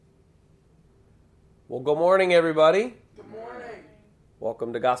Well, good morning, everybody. Good morning.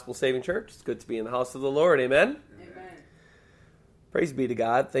 Welcome to Gospel Saving Church. It's good to be in the house of the Lord. Amen? Amen. Praise be to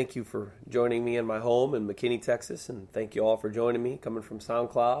God. Thank you for joining me in my home in McKinney, Texas, and thank you all for joining me, coming from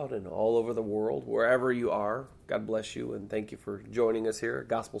SoundCloud and all over the world, wherever you are. God bless you, and thank you for joining us here at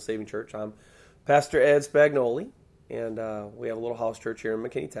Gospel Saving Church. I'm Pastor Ed Spagnoli, and we have a little house church here in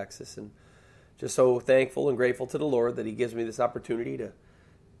McKinney, Texas, and just so thankful and grateful to the Lord that He gives me this opportunity to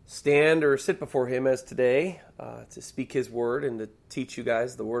stand or sit before Him as today, to speak His Word and to teach you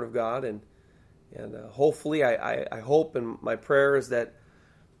guys the Word of God. And hopefully, I hope, and my prayer is that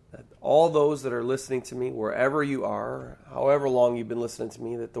all those that are listening to me, wherever you are, however long you've been listening to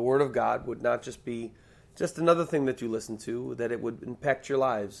me, that the Word of God would not just be just another thing that you listen to, that it would impact your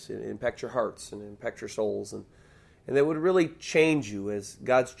lives, and impact your hearts, and impact your souls, and that would really change you as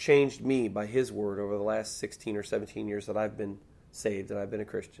God's changed me by His Word over the last 16 or 17 years that I've been saved and I've been a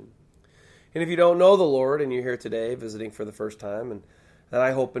Christian. And if you don't know the Lord and you're here today visiting for the first time, and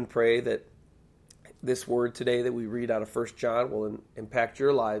I hope and pray that this word today that we read out of 1 John will impact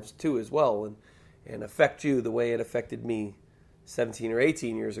your lives too as well, and affect you the way it affected me 17 or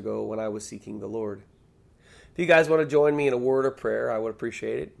 18 years ago when I was seeking the Lord. If you guys want to join me in a word of prayer, I would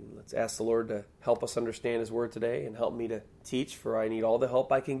appreciate it. Let's ask the Lord to help us understand His Word today and help me to teach, for I need all the help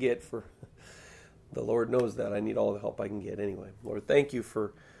I can get. For the Lord knows that I need all the help I can get anyway. Lord, thank you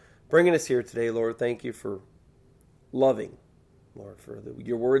for bringing us here today. Lord, thank you for loving. Lord,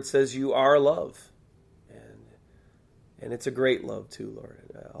 your Word says you are love. And it's a great love too, Lord.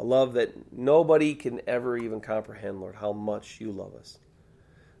 A love that nobody can ever even comprehend, Lord, how much you love us.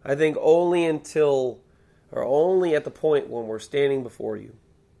 I think only at the point when we're standing before you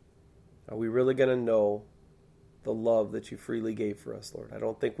are we really going to know the love that you freely gave for us, Lord. I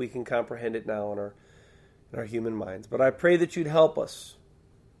don't think we can comprehend it now in our human minds. But I pray that you'd help us.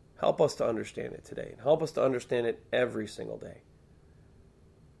 Help us to understand it today. And help us to understand it every single day.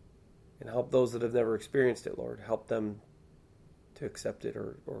 And help those that have never experienced it, Lord. Help them to accept it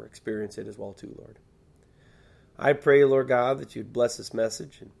or experience it as well too, Lord. I pray, Lord God, that you'd bless this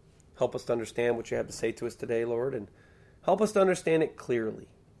message and help us to understand what you have to say to us today, Lord. And help us to understand it clearly,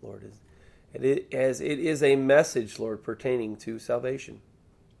 Lord. As it is a message, Lord, pertaining to salvation.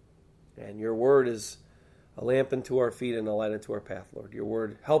 And your word is a lamp unto our feet and a light unto our path, Lord. Your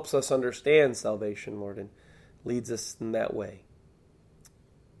word helps us understand salvation, Lord, and leads us in that way.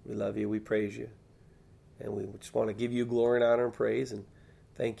 We love you, we praise you, and we just want to give you glory and honor and praise, and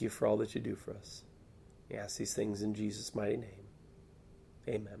thank you for all that you do for us. We ask these things in Jesus' mighty name.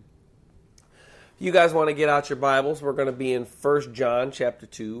 Amen. You guys want to get out your Bibles, we're going to be in 1 John chapter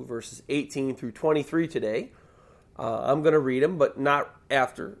 2, verses 18 through 23 today. I'm going to read them, but not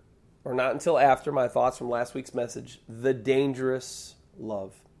until after my thoughts from last week's message, The Dangerous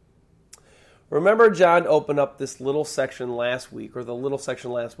Love. Remember, John opened up this little section last week, with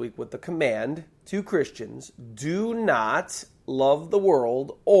the command to Christians, do not love the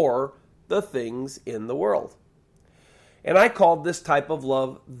world or the things in the world. And I called this type of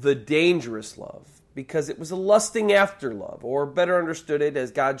love the dangerous love because it was a lusting after love, or better understood it as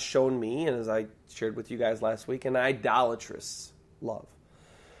God's shown me, and as I shared with you guys last week, an idolatrous love.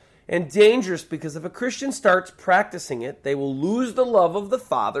 And dangerous because if a Christian starts practicing it, they will lose the love of the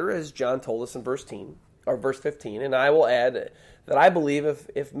Father, as John told us in verse 15. And I will add that I believe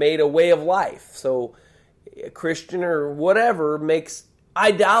if made a way of life. So a Christian or whatever makes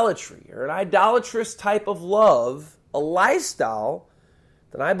idolatry or an idolatrous type of love a lifestyle,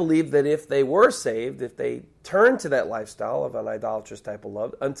 then I believe that if they were saved, if they turned to that lifestyle of an idolatrous type of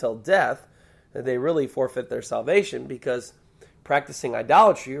love until death, that they really forfeit their salvation, because practicing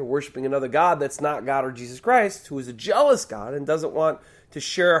idolatry or worshiping another God that's not God or Jesus Christ, who is a jealous God and doesn't want to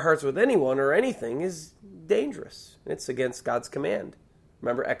share our hearts with anyone or anything, is dangerous. It's against God's command.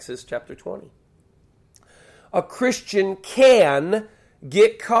 Remember Exodus chapter 20. A Christian can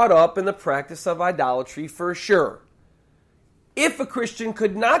get caught up in the practice of idolatry for sure. If a Christian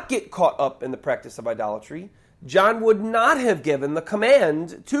could not get caught up in the practice of idolatry, John would not have given the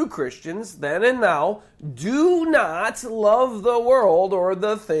command to Christians then and now, do not love the world or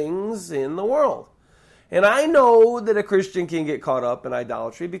the things in the world. And I know that a Christian can get caught up in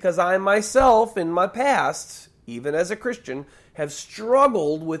idolatry because I myself in my past, even as a Christian, have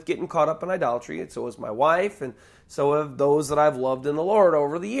struggled with getting caught up in idolatry, and so has my wife, and so have those that I've loved in the Lord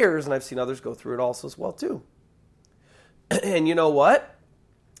over the years, and I've seen others go through it also as well too. And you know what?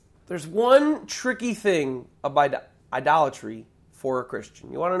 There's one tricky thing about idolatry for a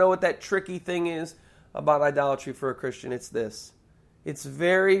Christian. You want to know what that tricky thing is about idolatry for a Christian? It's this. It's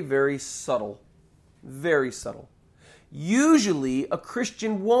very, very subtle. Very subtle. usually a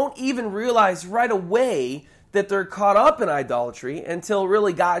Christian won't even realize right away that they're caught up in idolatry until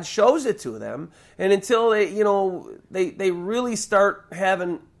really God shows it to them, and until they really start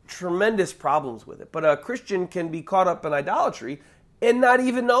having tremendous problems with it. But a Christian can be caught up in idolatry and not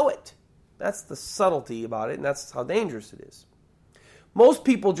even know it. That's the subtlety about it, and that's how dangerous it is. Most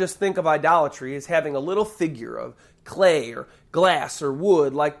people just think of idolatry as having a little figure of clay or glass or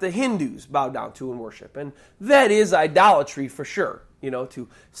wood like the Hindus bow down to and worship. And that is idolatry for sure. To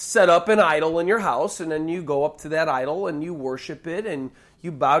set up an idol in your house, and then you go up to that idol and you worship it and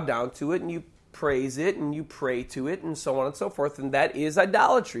you bow down to it and you praise it and you pray to it and so on and so forth. And that is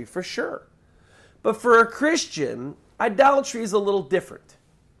idolatry for sure. But for a Christian, idolatry is a little different.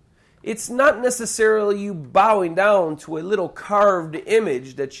 It's not necessarily you bowing down to a little carved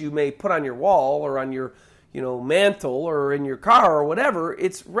image that you may put on your wall or on your mantle or in your car or whatever.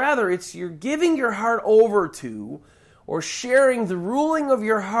 It's you're giving your heart over to or sharing the ruling of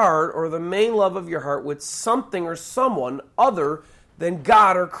your heart or the main love of your heart with something or someone other than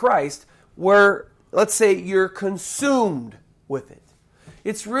God or Christ, where, let's say, you're consumed with it.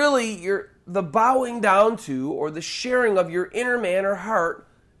 It's really the bowing down to or the sharing of your inner man or heart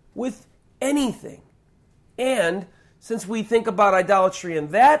with anything. And since we think about idolatry in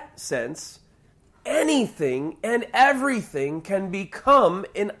that sense, anything and everything can become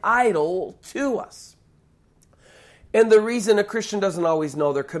an idol to us. And the reason a Christian doesn't always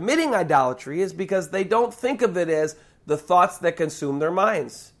know they're committing idolatry is because they don't think of it as the thoughts that consume their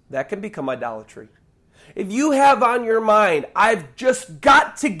minds. That can become idolatry. If you have on your mind, I've just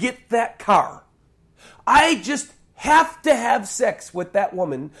got to get that car. I just have to have sex with that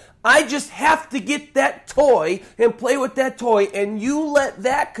woman. I just have to get that toy and play with that toy, and you let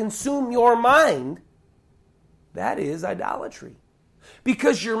that consume your mind, that is idolatry.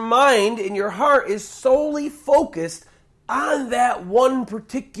 Because your mind and your heart is solely focused on that one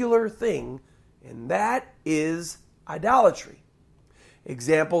particular thing, and that is idolatry.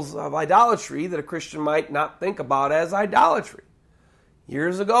 Examples of idolatry that a Christian might not think about as idolatry.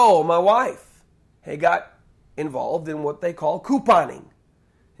 Years ago, my wife had got involved in what they call couponing.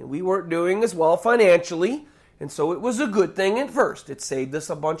 And we weren't doing as well financially, and so it was a good thing at first. It saved us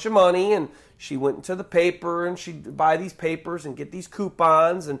a bunch of money, and she went into the paper and she'd buy these papers and get these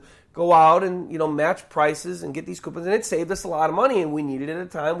coupons and go out and match prices and get these coupons, and it saved us a lot of money, and we needed it at a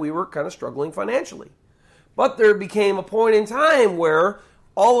time we were kind of struggling financially. But there became a point in time where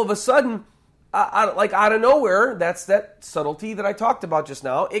all of a sudden, out of nowhere, that's that subtlety that I talked about just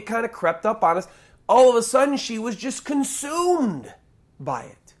now, it kind of crept up on us. All of a sudden, she was just consumed by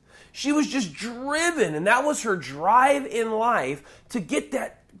it. She was just driven, and that was her drive in life, to get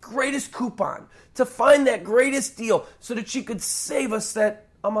that greatest coupon, to find that greatest deal so that she could save us that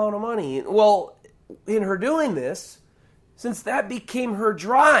amount of money. Well, in her doing this, since that became her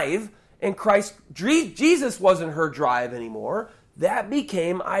drive, and Jesus wasn't her drive anymore, that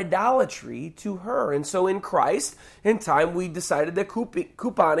became idolatry to her. And so in Christ, in time, we decided that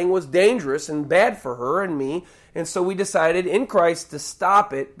couponing was dangerous and bad for her and me. And so we decided in Christ to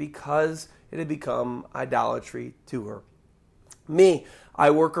stop it because it had become idolatry to her. Me,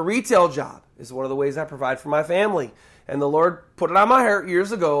 I work a retail job. Is one of the ways I provide for my family. And the Lord put it on my heart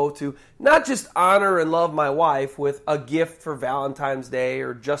years ago to not just honor and love my wife with a gift for Valentine's Day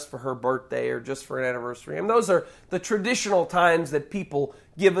or just for her birthday or just for an anniversary. And those are the traditional times that people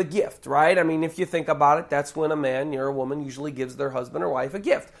give a gift, right? I mean, if you think about it, that's when a man or a woman usually gives their husband or wife a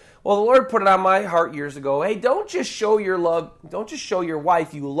gift. Well, the Lord put it on my heart years ago, hey, don't just show your love, don't just show your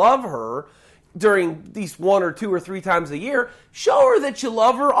wife you love her during these 1 or 2 or 3 times a year. Show her that you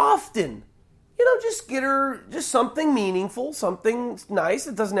love her often. Just get her just something meaningful, something nice.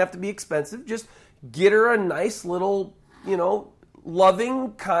 It doesn't have to be expensive. Just get her a nice little,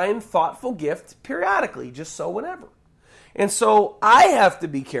 loving, kind, thoughtful gift periodically, just so whenever. And so I have to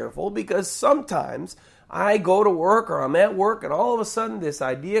be careful because sometimes I go to work or I'm at work and all of a sudden this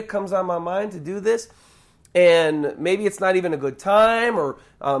idea comes on my mind to do this. And maybe it's not even a good time or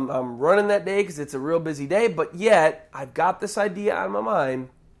I'm running that day because it's a real busy day. But yet I've got this idea on my mind.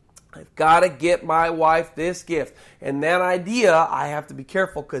 I've got to get my wife this gift. And that idea, I have to be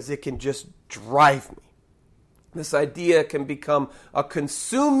careful because it can just drive me. This idea can become a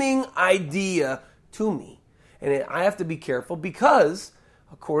consuming idea to me. And I have to be careful because,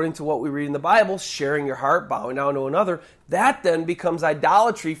 according to what we read in the Bible, sharing your heart, bowing down to another, that then becomes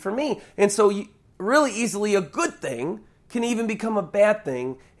idolatry for me. And so really easily a good thing can even become a bad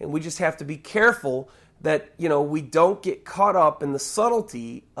thing. And we just have to be careful that, we don't get caught up in the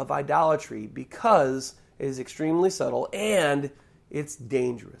subtlety of idolatry because it is extremely subtle and it's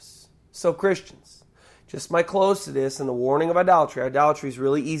dangerous. So Christians, Just my close to this and the warning of idolatry. Idolatry is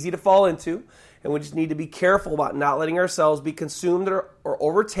really easy to fall into, and we just need to be careful about not letting ourselves be consumed or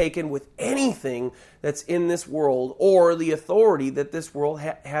overtaken with anything that's in this world or the authority that this world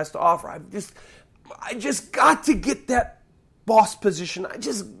has to offer. I just got to get that boss position. I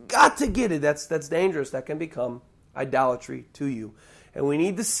just got to get it. That's dangerous. That can become idolatry to you. And we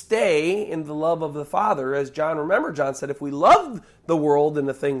need to stay in the love of the Father. As John said, if we love the world and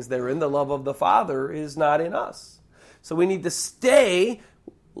the things therein, the love of the Father is not in us. So we need to stay,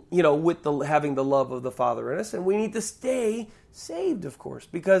 with having the love of the Father in us. And we need to stay saved, of course.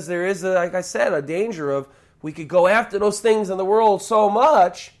 Because there is, like I said, a danger of we could go after those things in the world so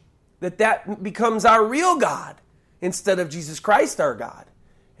much that becomes our real God instead of Jesus Christ our God.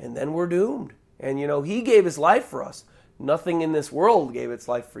 And then we're doomed. And, He gave His life for us. Nothing in this world gave its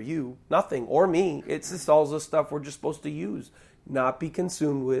life for you. Nothing. Or me. It's just all the stuff we're just supposed to use. Not be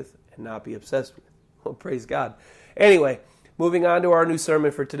consumed with and not be obsessed with. Well, praise God. Anyway, moving on to our new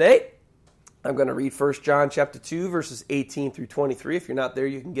sermon for today. I'm going to read 1 John chapter 2, verses 18 through 23. If you're not there,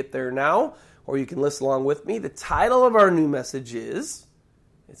 you can get there now, or you can listen along with me. The title of our new message is,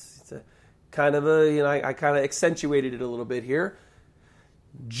 it's a kind of I kind of accentuated it a little bit here.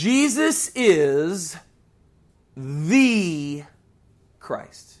 Jesus is the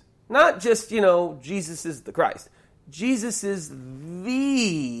Christ. Not just, Jesus is the Christ. Jesus is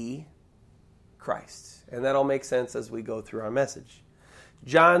the Christ. And that'll make sense as we go through our message.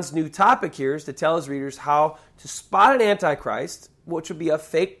 John's new topic here is to tell his readers how to spot an antichrist, which would be a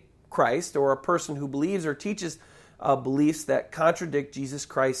fake Christ or a person who believes or teaches beliefs that contradict Jesus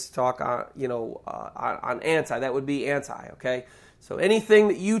Christ's talk on anti. That would be anti, okay? So anything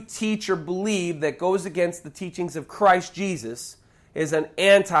that you teach or believe that goes against the teachings of Christ Jesus is an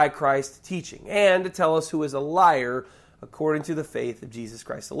antichrist teaching, and to tell us who is a liar according to the faith of Jesus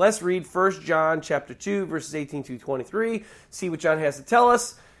Christ. So let's read 1 John chapter 2, verses 18 to 23, see what John has to tell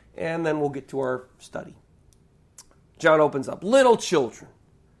us, and then we'll get to our study. John opens up, "Little children,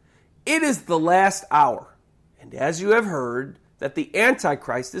 it is the last hour, and as you have heard that the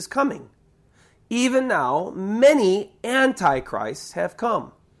Antichrist is coming. Even now, many antichrists have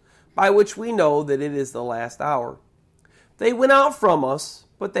come, by which we know that it is the last hour. They went out from us,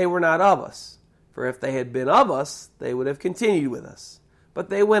 but they were not of us. For if they had been of us, they would have continued with us. But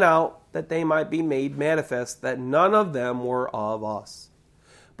they went out, that they might be made manifest that none of them were of us.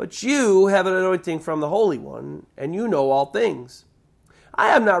 But you have an anointing from the Holy One, and you know all things. I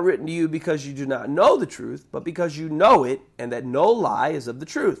have not written to you because you do not know the truth, but because you know it, and that no lie is of the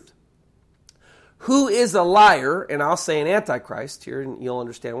truth. Who is a liar?" And I'll say an antichrist here, and you'll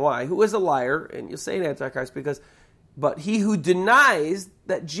understand why. Who is a liar? And you'll say an antichrist but he who denies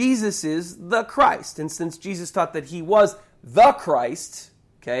that Jesus is the Christ. And since Jesus taught that he was the Christ,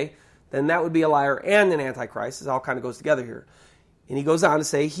 okay, then that would be a liar and an antichrist. It all kind of goes together here. And he goes on to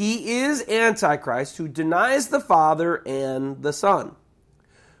say, he is antichrist who denies the Father and the Son.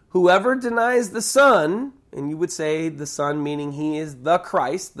 Whoever denies the Son, and you would say the Son meaning he is the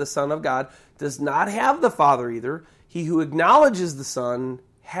Christ, the Son of God, does not have the Father either. He who acknowledges the Son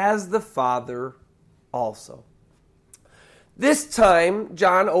has the Father also. This time,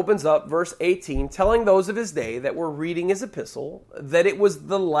 John opens up verse 18, telling those of his day that were reading his epistle that it was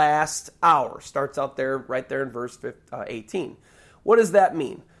the last hour. Starts out there, right there in verse 18. What does that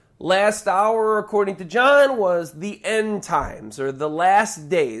mean? Last hour, according to John, was the end times, or the last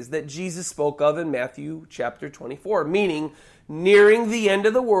days that Jesus spoke of in Matthew chapter 24, meaning nearing the end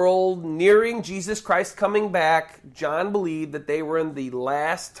of the world, nearing Jesus Christ coming back. John believed that they were in the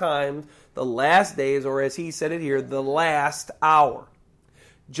last times, the last days, or as he said it here, the last hour.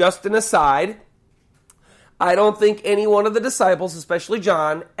 Just an aside, I don't think any one of the disciples, especially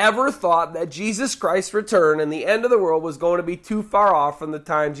John, ever thought that Jesus Christ's return and the end of the world was going to be too far off from the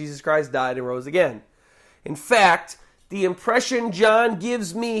time Jesus Christ died and rose again. In fact, the impression John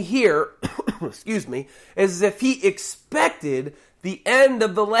gives me here, excuse me, is as if he expected the end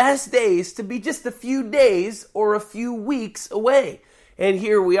of the last days to be just a few days or a few weeks away. And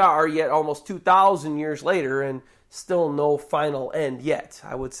here we are, yet almost 2,000 years later, and still no final end yet.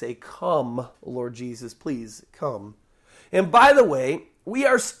 I would say, come, Lord Jesus, please come. And by the way, we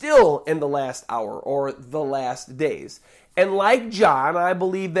are still in the last hour, or the last days. And like John, I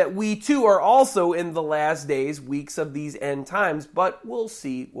believe that we too are also in the last days, weeks of these end times, but we'll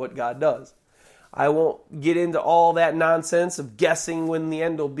see what God does. I won't get into all that nonsense of guessing when the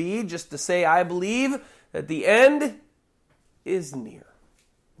end will be, just to say I believe that the end is near.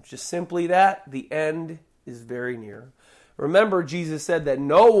 It's just simply that, the end is very near. Remember, Jesus said that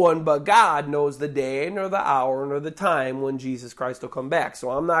no one but God knows the day, nor the hour, nor the time when Jesus Christ will come back.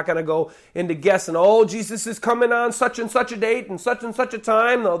 So I'm not going to go into guessing, Jesus is coming on such and such a date and such a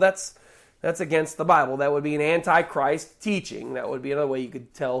time. No, that's against the Bible. That would be an Antichrist teaching. That would be another way you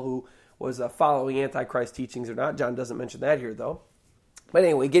could tell who was following Antichrist teachings or not. John doesn't mention that here, though. But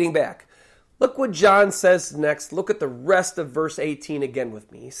anyway, getting back. Look what John says next. Look at the rest of verse 18 again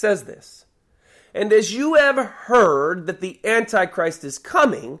with me. He says this. And as you have heard that the Antichrist is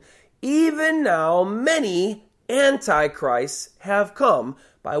coming, even now many Antichrists have come,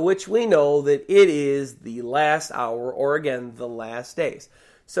 by which we know that it is the last hour, or again, the last days.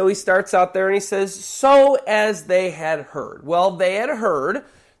 So he starts out there and he says, so as they had heard. Well, they had heard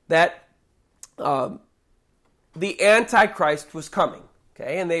that the Antichrist was coming.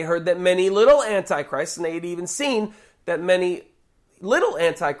 Okay, and they heard that many little Antichrists, and they had even seen that many little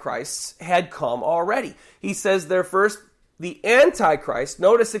Antichrists had come already. He says there first, the Antichrist,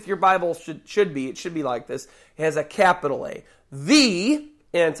 notice if your Bible should be like this, it has a capital A. The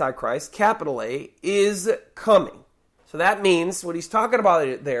Antichrist, capital A, is coming. So that means what he's talking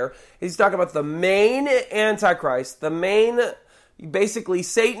about there, he's talking about the main Antichrist, basically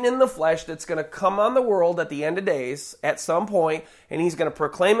Satan in the flesh that's going to come on the world at the end of days at some point, and he's going to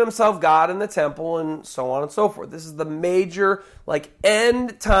proclaim himself God in the temple and so on and so forth. This is the major,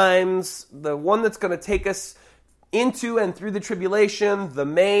 end times, the one that's going to take us into and through the tribulation, the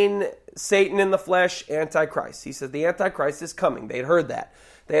main Satan in the flesh, Antichrist. He says the Antichrist is coming. They had heard that.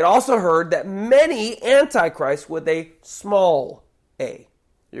 They had also heard that many Antichrists with a small a.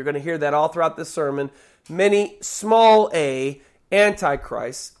 You're going to hear that all throughout this sermon. Many small a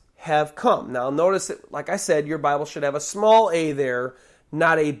Antichrists have come. Now notice that, like I said, your Bible should have a small a there,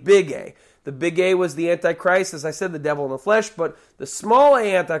 not a big A. The big A was the Antichrist, as I said, the devil in the flesh, but the small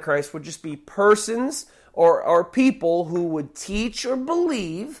a Antichrist would just be persons or people who would teach or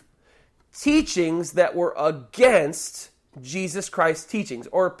believe teachings that were against Jesus Christ's teachings,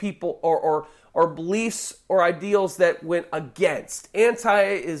 or people or beliefs or ideals that went against. Anti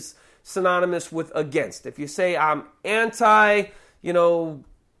is synonymous with against. If you say I'm anti,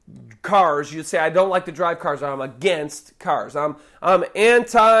 cars, you'd say I don't like to drive cars, or I'm against cars. I'm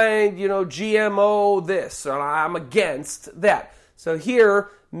anti, GMO this, or I'm against that. So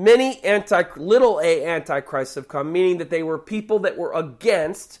here, many little a Antichrists have come, meaning that they were people that were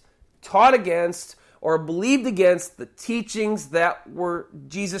against, taught against, or believed against the teachings that were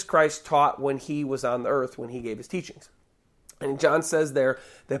Jesus Christ taught when he was on the earth, when he gave his teachings. And John says there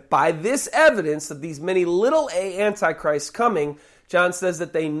that by this evidence of these many little a Antichrists coming, John says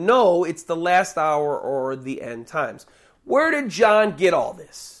that they know it's the last hour or the end times. Where did John get all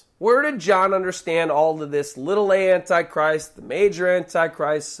this? Where did John understand all of this little a Antichrist, the major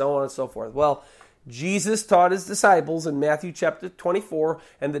Antichrist, so on and so forth? Well, Jesus taught his disciples in Matthew chapter 24,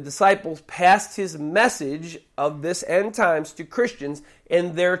 and the disciples passed his message of this end times to Christians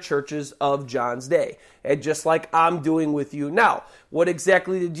in their churches of John's day. And just like I'm doing with you now. What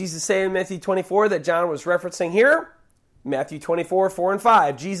exactly did Jesus say in Matthew 24 that John was referencing here? Matthew 24, 4 and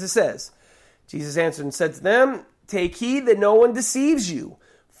 5. Jesus says, Jesus answered and said to them, take heed that no one deceives you.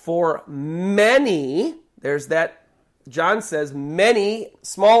 For many, there's that, John says, many,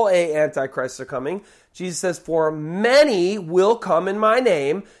 small a Antichrists are coming. Jesus says, for many will come in my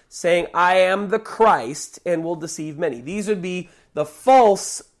name, saying, I am the Christ, and will deceive many. These would be the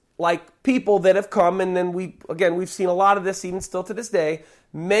false, people that have come, and then we've seen a lot of this even still to this day.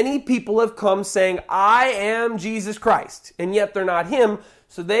 Many people have come saying, I am Jesus Christ, and yet they're not him,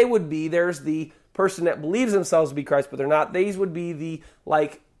 so they would be, there's the person that believes themselves to be Christ, but they're not. These would be the,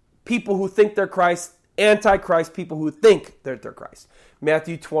 people who think they're Christ, Antichrist, people who think that they're Christ.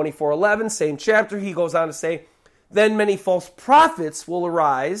 Matthew 24:11, same chapter, he goes on to say, then many false prophets will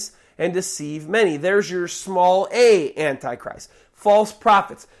arise and deceive many. There's your small a Antichrist. False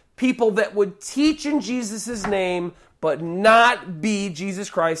prophets. People that would teach in Jesus' name, but not be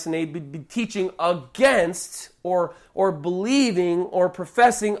Jesus Christ, and they'd be teaching against or believing or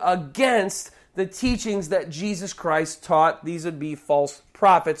professing against the teachings that Jesus Christ taught. These would be false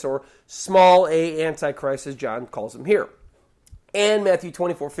prophets, or small a Antichrist, as John calls them here. And Matthew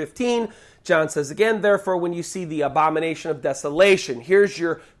 24:15, John says again, therefore, when you see the abomination of desolation, here's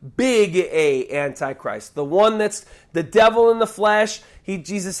your big A Antichrist, the one that's the devil in the flesh.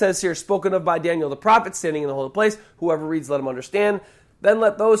 Jesus says here, spoken of by Daniel the prophet, standing in the holy place. Whoever reads, let him understand. Then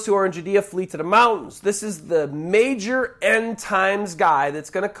let those who are in Judea flee to the mountains. This is the major end times guy that's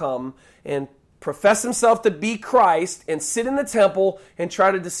going to come and profess himself to be Christ and sit in the temple and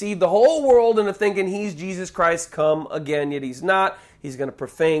try to deceive the whole world into thinking he's Jesus Christ come again, yet he's not. He's going to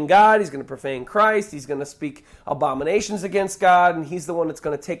profane God. He's going to profane Christ. He's going to speak abominations against God. And he's the one that's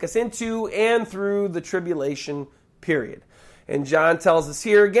going to take us into and through the tribulation period. And John tells us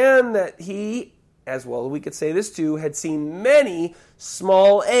here again that he, as well we could say this too, had seen many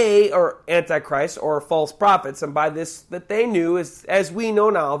small a or antichrist or false prophets. And by this that they knew, as we know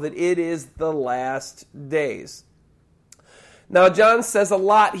now, that it is the last days. Now John says a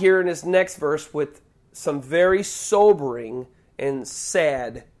lot here in his next verse with some very sobering and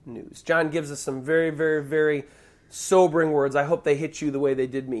sad news. John gives us some very, very, very sobering words. I hope they hit you the way they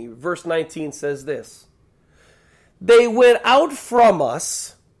did me. Verse 19 says this: "They went out from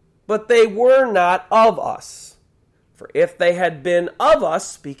us, but they were not of us. For if they had been of us,"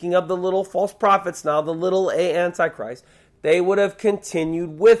 speaking of the little false prophets now, the little a antichrist, "they would have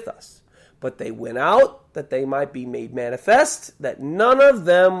continued with us. But they went out that they might be made manifest, that none of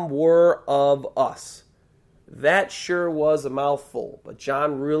them were of us." That sure was a mouthful, but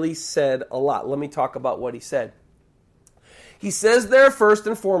John really said a lot. Let me talk about what he said. He says there first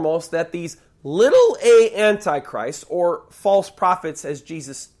and foremost that these little a antichrists, or false prophets as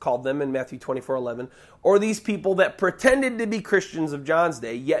Jesus called them in Matthew 24:11, or these people that pretended to be Christians of John's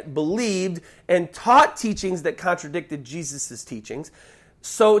day, yet believed and taught teachings that contradicted Jesus' teachings,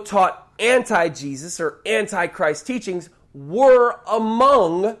 so taught anti-Jesus or antichrist teachings, were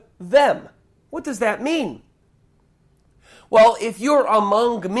among them. What does that mean? Well, if you're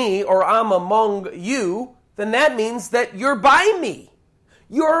among me or I'm among you, then that means that you're by me.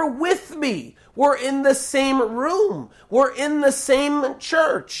 You're with me. We're in the same room. We're in the same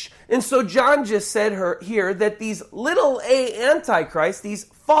church. And so John just said here that these little a antichrists, these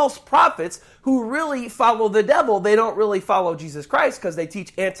false prophets who really follow the devil, they don't really follow Jesus Christ because they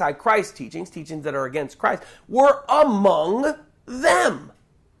teach antichrist teachings that are against Christ, were among them.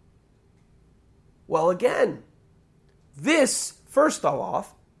 Well, again, this, first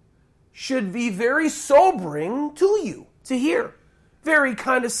off, should be very sobering to you to hear. Very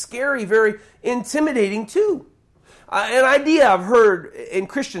kind of scary, very intimidating too. An idea I've heard in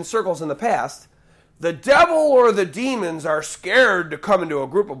Christian circles in the past: the devil or the demons are scared to come into a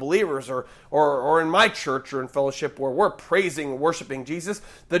group of believers or in my church or in fellowship where we're praising and worshiping Jesus.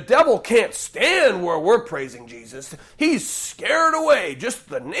 The devil can't stand where we're praising Jesus. He's scared away. Just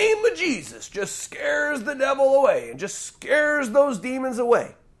the name of Jesus just scares the devil away and just scares those demons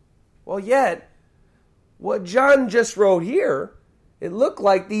away. Well, yet, what John just wrote here, it looked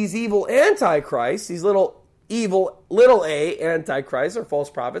like these evil antichrists, these little a antichrists or false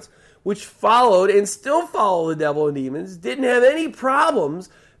prophets, which followed and still follow the devil and demons, didn't have any problems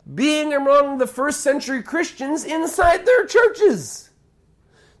being among the first century Christians inside their churches.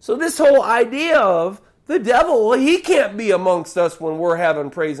 So this whole idea of the devil, well, he can't be amongst us when we're having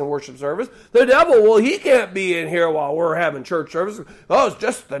praise and worship service. The devil, well, he can't be in here while we're having church service. Oh, it's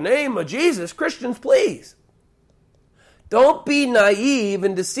just the name of Jesus. Christians, please. Don't be naive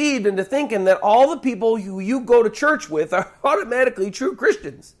and deceived into thinking that all the people who you go to church with are automatically true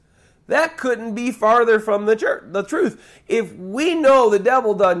Christians. That couldn't be farther from the truth. If we know the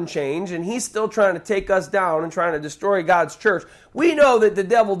devil doesn't change and he's still trying to take us down and trying to destroy God's church, we know that the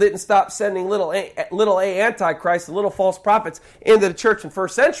devil didn't stop sending little a antichrists, the little false prophets into the church in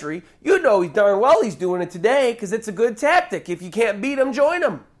first century. You know darn well he's doing it today because it's a good tactic. If you can't beat him, join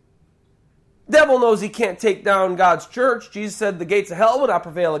him. Devil knows he can't take down God's church. Jesus said the gates of hell will not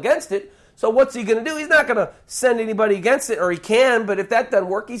prevail against it. So what's he going to do? He's not going to send anybody against it, or he can, but if that doesn't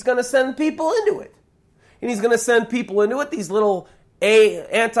work, he's going to send people into it. And he's going to send people into it, these little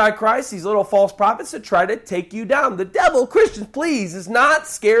antichrists, these little false prophets, to try to take you down. The devil, Christians, please, is not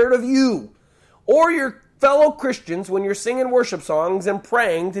scared of you or your fellow Christians when you're singing worship songs and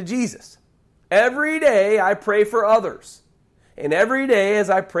praying to Jesus. Every day I pray for others. And every day as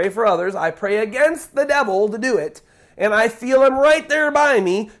I pray for others, I pray against the devil to do it. And I feel him right there by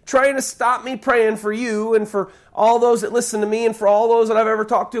me, trying to stop me praying for you and for all those that listen to me and for all those that I've ever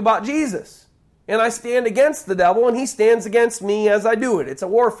talked to about Jesus. And I stand against the devil, and he stands against me as I do it. It's a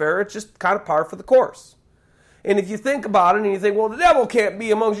warfare. It's just kind of par for the course. And if you think about it and you think, well, the devil can't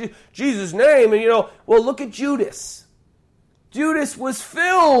be amongst Jesus' name, and well, look at Judas. Judas was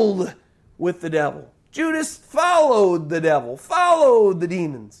filled with the devil. Judas followed the devil, followed the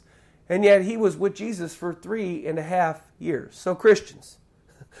demons. And yet he was with Jesus for 3.5 years. So Christians,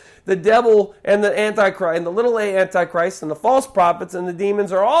 the devil and the antichrist, and the little a antichrist, and the false prophets and the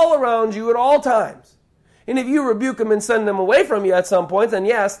demons are all around you at all times. And if you rebuke them and send them away from you at some point, then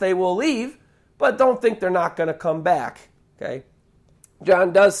yes, they will leave. But don't think they're not going to come back. Okay?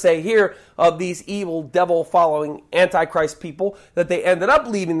 John does say here of these evil devil-following antichrist people that they ended up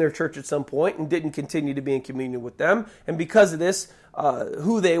leaving their church at some point and didn't continue to be in communion with them. And because of this,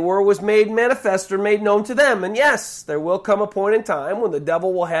 who they were was made manifest or made known to them. And yes, there will come a point in time when the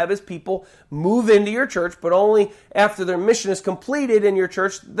devil will have his people move into your church, but only after their mission is completed in your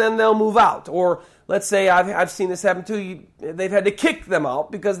church, then they'll move out. Or let's say, I've seen this happen too, they've had to kick them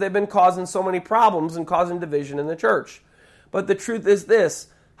out because they've been causing so many problems and causing division in the church. But the truth is this,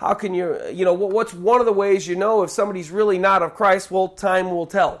 how can what's one of the ways you know if somebody's really not of Christ? Well, time will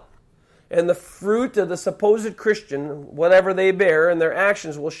tell. And the fruit of the supposed Christian, whatever they bear, and their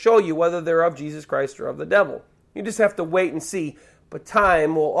actions will show you whether they're of Jesus Christ or of the devil. You just have to wait and see. But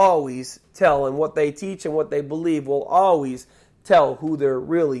time will always tell, and what they teach and what they believe will always tell who they're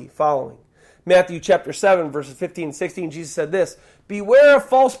really following. Matthew chapter 7, verses 15 and 16, Jesus said this, "Beware of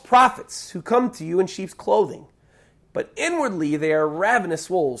false prophets who come to you in sheep's clothing, but inwardly they are ravenous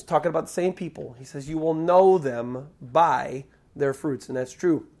wolves," talking about the same people. He says, "You will know them by their fruits," and that's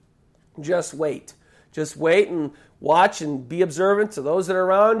true. Just wait. Just wait and watch and be observant to those that are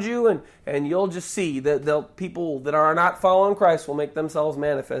around you, and you'll just see that the people that are not following Christ will make themselves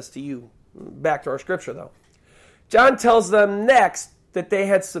manifest to you. Back to our scripture, though. John tells them next that they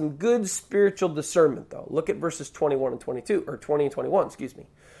had some good spiritual discernment, though. Look at verses 21 and 22, or 20 and 21, excuse me.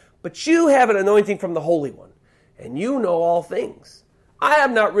 "But you have an anointing from the Holy One, and you know all things. I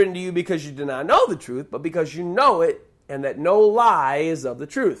have not written to you because you do not know the truth, but because you know it, and that no lie is of the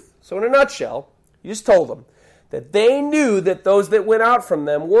truth." So in a nutshell, you just told them that they knew that those that went out from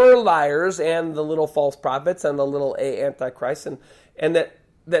them were liars and the little false prophets and the little antichrists, and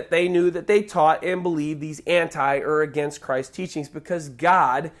that they knew that they taught and believed these anti or against Christ teachings because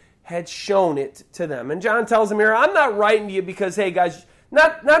God had shown it to them. And John tells them here, I'm not writing to you because, hey guys,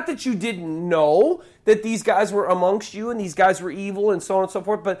 not that you didn't know that these guys were amongst you and these guys were evil and so on and so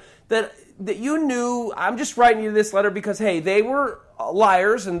forth, but that you knew, I'm just writing you this letter because, hey, they were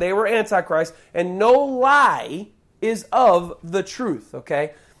liars and they were antichrist, and no lie is of the truth,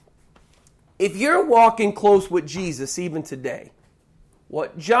 okay? If you're walking close with Jesus even today,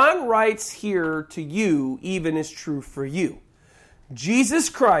 what John writes here to you even is true for you. Jesus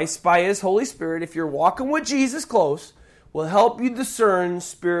Christ, by His Holy Spirit, if you're walking with Jesus close, will help you discern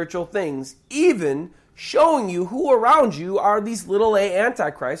spiritual things, even showing you who around you are these little a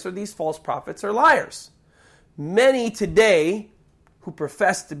antichrists or these false prophets or liars. Many today who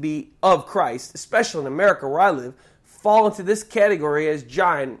profess to be of Christ, especially in America where I live, fall into this category as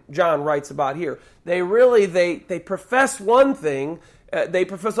John writes about here. They profess one thing. They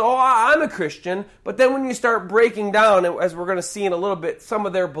profess, I'm a Christian, but then when you start breaking down, as we're going to see in a little bit, some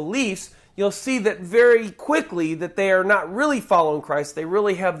of their beliefs, you'll see that very quickly that they are not really following Christ. They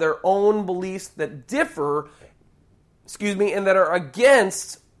really have their own beliefs that differ, and that are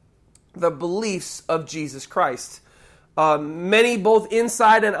against the beliefs of Jesus Christ. Many, both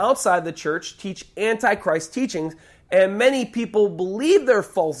inside and outside the church, teach antichrist teachings, and many people believe they're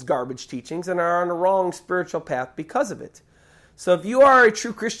false garbage teachings and are on a wrong spiritual path because of it. So if you are a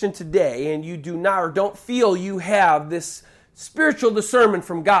true Christian today and you do not or don't feel you have this spiritual discernment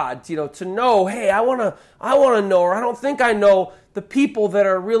from God, to know, hey, I want to know, or I don't think I know the people that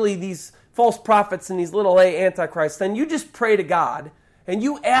are really these false prophets and these little a antichrists, then you just pray to God and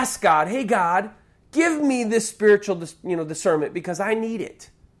you ask God, hey God, give me this spiritual discernment because I need it.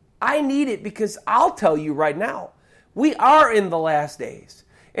 I need it because I'll tell you right now, we are in the last days.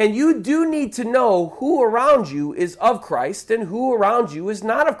 And you do need to know who around you is of Christ and who around you is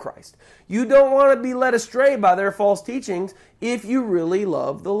not of Christ. You don't want to be led astray by their false teachings if you really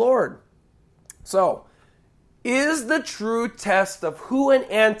love the Lord. So, is the true test of who an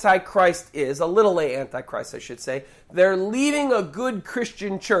antichrist is, a little a antichrist I should say, they're leaving a good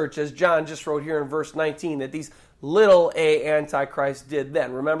Christian church, as John just wrote here in verse 19, that these little a antichrist did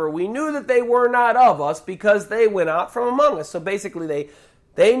then. Remember, we knew that they were not of us because they went out from among us. So basically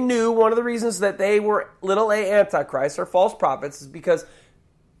they knew one of the reasons that they were little a antichrists or false prophets is because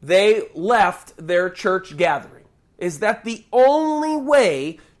they left their church gathering. Is that the only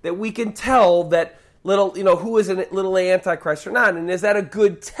way that we can tell that who is a little a antichrist or not? And is that a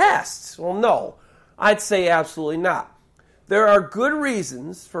good test? Well, no. I'd say absolutely not. There are good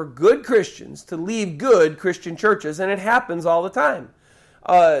reasons for good Christians to leave good Christian churches, and it happens all the time.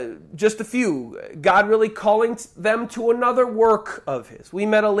 Just a few. God really calling them to another work of His. We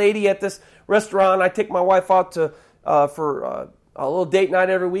met a lady at this restaurant. I take my wife out for a little date night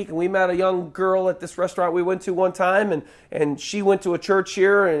every week, and we met a young girl at this restaurant we went to one time, and she went to a church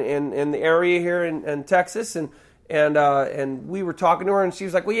here in the area here in Texas, and we were talking to her, and she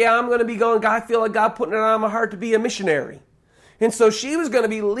was like, well, yeah, I'm going to be going. I feel like God putting it on my heart to be a missionary. And so she was going to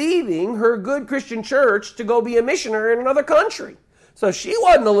be leaving her good Christian church to go be a missionary in another country. So she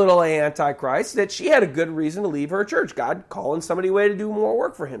wasn't a little antichrist, that she had a good reason to leave her church. God calling somebody away to do more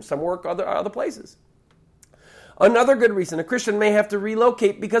work for him, some work other places. Another good reason, a Christian may have to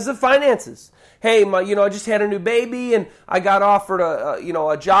relocate because of finances. Hey, I just had a new baby and I got offered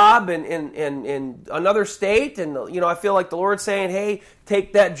a job in another state, and I feel like the Lord's saying, hey,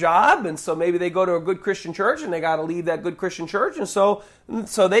 take that job, and so maybe they go to a good Christian church and they got to leave that good Christian church, and so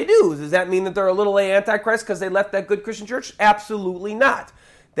they do. Does that mean that they're a little antichrist because they left that good Christian church? Absolutely not.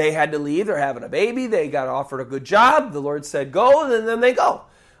 They had to leave. They're having a baby. They got offered a good job. The Lord said go, and then they go.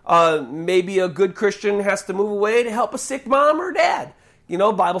 Maybe a good Christian has to move away to help a sick mom or dad.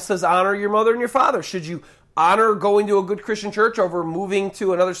 Bible says honor your mother and your father. Should you honor going to a good Christian church over moving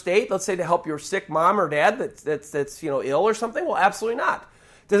to another state, let's say to help your sick mom or dad that's ill or something? Well, absolutely not.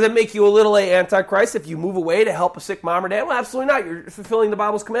 Does it make you a little antichrist if you move away to help a sick mom or dad? Well, absolutely not. You're fulfilling the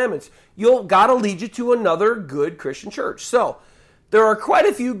Bible's commandments. God will lead you to another good Christian church. So, there are quite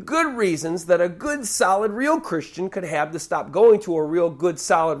a few good reasons that a good, solid, real Christian could have to stop going to a real good,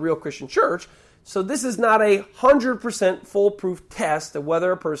 solid, real Christian church. So this is not a 100% foolproof test of whether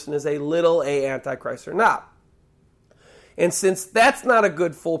a person is a little antichrist or not. And since that's not a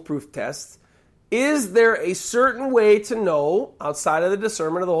good foolproof test, is there a certain way to know, outside of the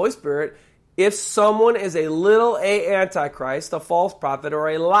discernment of the Holy Spirit, if someone is a little antichrist, a false prophet, or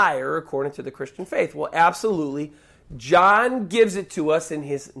a liar according to the Christian faith? Well, absolutely. John gives it to us in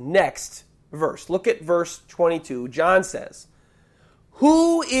his next verse. Look at verse 22. John says,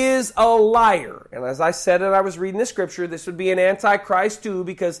 who is a liar? And as I said and I was reading the scripture, this would be an antichrist too,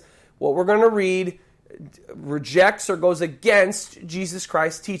 because what we're going to read rejects or goes against Jesus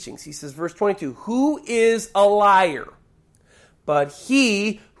Christ's teachings. He says, verse 22, who is a liar? But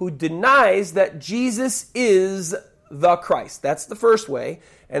he who denies that Jesus is the Christ. That's the first way.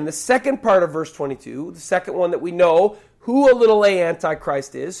 And the second part of verse 22, the second one that we know who a little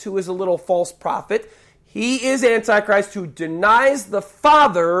antichrist is, who is a little false prophet, he is antichrist who denies the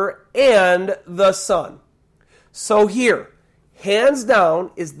Father and the Son. So here, hands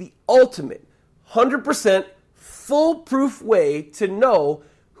down, is the ultimate 100% foolproof way to know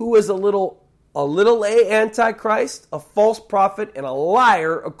who is a little antichrist, a false prophet, and a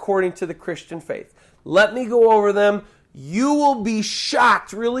liar according to the Christian faith. Let me go over them. You will be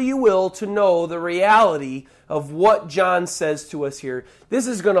shocked, really you will, to know the reality of what John says to us here. This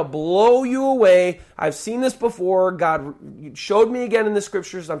is going to blow you away. I've seen this before. God showed me again in the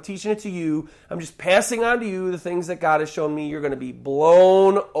scriptures. I'm teaching it to you. I'm just passing on to you the things that God has shown me. You're going to be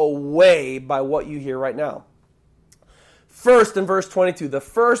blown away by what you hear right now. First, in verse 22, the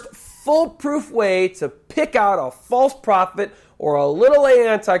first foolproof way to pick out a false prophet or a little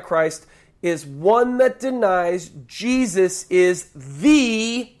antichrist is one that denies Jesus is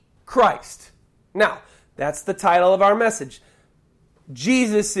the Christ. Now, that's the title of our message.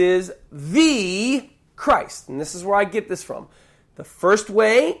 Jesus is the Christ. And this is where I get this from. The first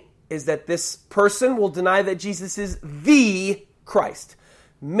way is that this person will deny that Jesus is the Christ.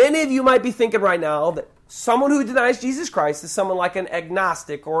 Many of you might be thinking right now that someone who denies Jesus Christ is someone like an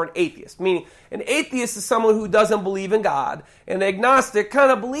agnostic or an atheist. Meaning, an atheist is someone who doesn't believe in God. An agnostic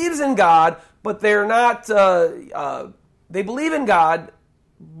kind of believes in God, but they're not, they believe in God,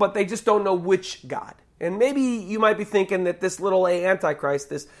 but they just don't know which God. And maybe you might be thinking that this little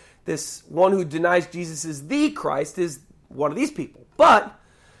antichrist, this one who denies Jesus is the Christ, is one of these people. But,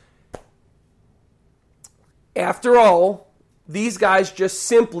 after all, these guys just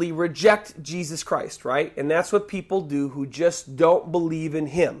simply reject Jesus Christ, right? And that's what people do who just don't believe in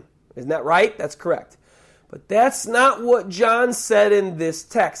him. Isn't that right? That's correct. But that's not what John said in this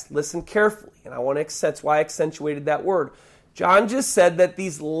text. Listen carefully, and that's why I accentuated that word. John just said that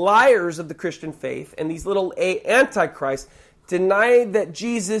these liars of the Christian faith and these little antichrists deny that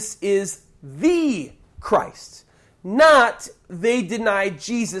Jesus is the Christ. Not they deny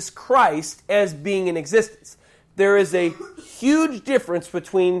Jesus Christ as being in existence. There is a huge difference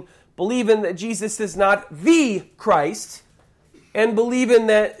between believing that Jesus is not the Christ and believing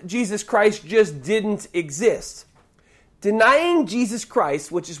that Jesus Christ just didn't exist. Denying Jesus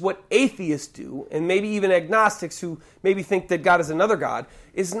Christ, which is what atheists do, and maybe even agnostics who maybe think that God is another God,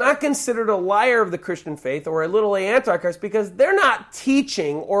 is not considered a liar of the Christian faith or a little antichrist because they're not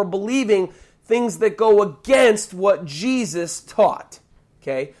teaching or believing things that go against what Jesus taught.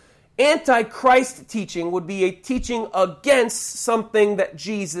 Okay? Antichrist teaching would be a teaching against something that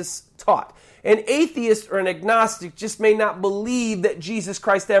Jesus taught. An atheist or an agnostic just may not believe that Jesus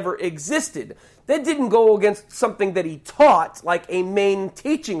Christ ever existed. That didn't go against something that he taught, like a main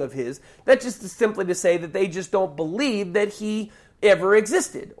teaching of his. That just is simply to say that they just don't believe that he ever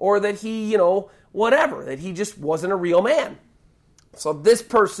existed, or that he, whatever, that he just wasn't a real man. So this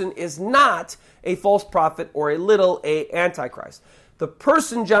person is not a false prophet or a little a antichrist. The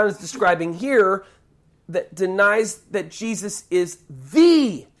person John is describing here that denies that Jesus is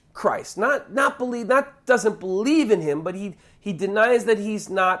the Christ, not doesn't believe in him, but he denies that he's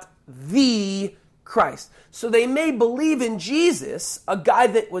not the Christ. So they may believe in Jesus, a guy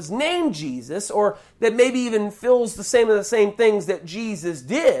that was named Jesus, or that maybe even fills the same things that Jesus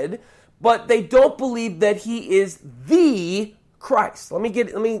did, but they don't believe that he is the Christ. Let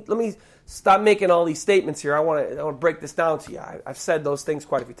me stop making all these statements here. I want to break this down to you. I've said those things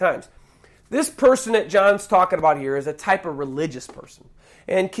quite a few times. This person that John's talking about here is a type of religious person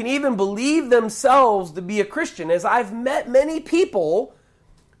and can even believe themselves to be a Christian, as I've met many people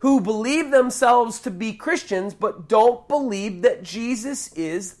who believe themselves to be Christians but don't believe that Jesus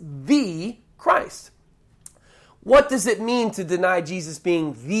is the Christ. What does it mean to deny Jesus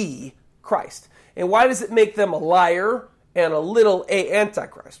being the Christ? And why does it make them a liar and a little a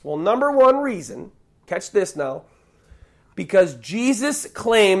antichrist? Well, number one reason, catch this now, because Jesus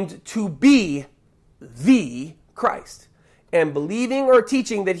claimed to be the Christ. And believing or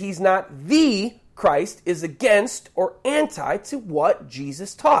teaching that he's not the Christ is against or anti to what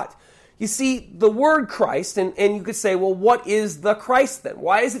Jesus taught. You see, the word Christ, and you could say, well, what is the Christ then?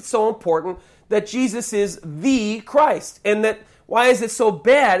 Why is it so important that Jesus is the Christ? And that why is it so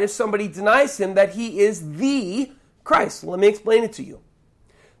bad if somebody denies him that he is the Christ? Well, let me explain it to you.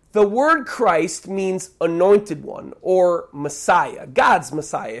 The word Christ means anointed one or Messiah, God's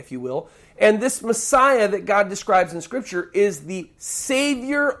Messiah, if you will. And this Messiah that God describes in Scripture is the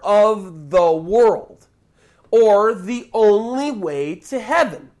Savior of the world, or the only way to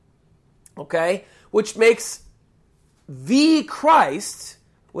heaven. Okay? Which makes the Christ,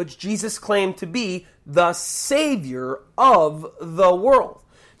 which Jesus claimed to be, the Savior of the world.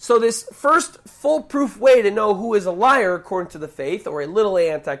 So this first foolproof way to know who is a liar according to the faith, or a little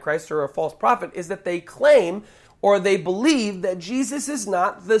antichrist or a false prophet, is that they claim or they believe that Jesus is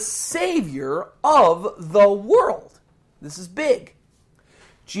not the Savior of the world. This is big.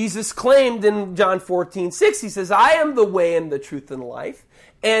 Jesus claimed in John 14:6, he says, I am the way and the truth and the life,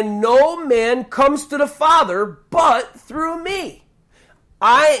 and no man comes to the Father but through me.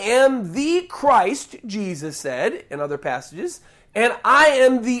 I am the Christ, Jesus said in other passages, and I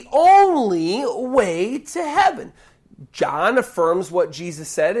am the only way to heaven. John affirms what Jesus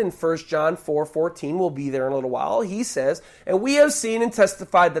said in 1 John 4:14. We'll be there in a little while. He says, and we have seen and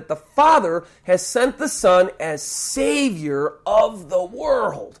testified that the Father has sent the Son as Savior of the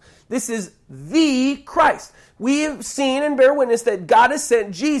world. This is the Christ. We have seen and bear witness that God has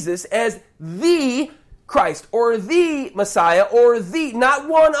sent Jesus as the Christ, or the Messiah, or the, not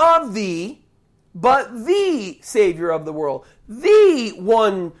one of the, but the Savior of the world. The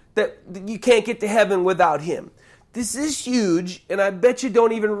one that you can't get to heaven without him. This is huge, and I bet you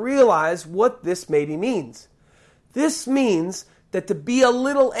don't even realize what this maybe means. This means that to be a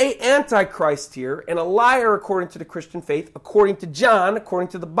little antichrist here, and a liar according to the Christian faith, according to John, according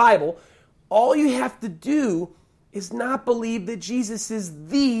to the Bible, all you have to do is not believe that Jesus is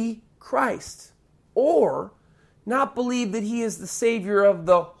the Christ, or not believe that he is the Savior of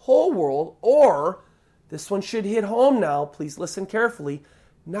the whole world, or, this one should hit home now, please listen carefully,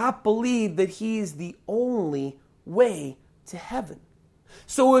 not believe that he is the only way to heaven.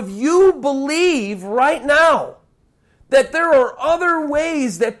 So if you believe right now that there are other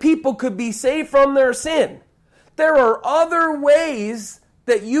ways that people could be saved from their sin, there are other ways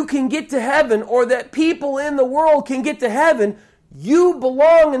that you can get to heaven, or that people in the world can get to heaven, you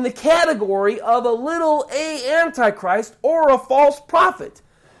belong in the category of a little antichrist or a false prophet.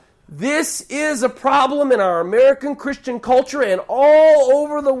 This is a problem in our American Christian culture and all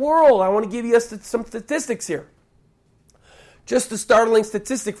over the world. I want to give you some statistics here. Just a startling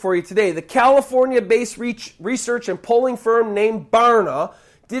statistic for you today. The California-based research and polling firm named Barna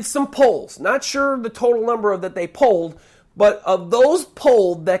did some polls. Not sure the total number that they polled, but of those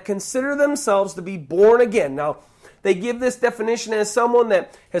polled that consider themselves to be born again. Now, they give this definition as someone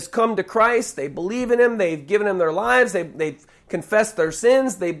that has come to Christ, they believe in him, they've given him their lives, they've confessed their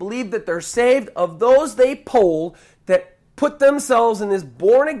sins, they believe that they're saved. Of those they polled that put themselves in this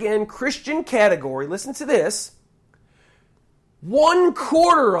born-again Christian category, listen to this,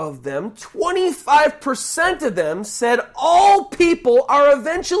 1/4 of them, 25% of them, said all people are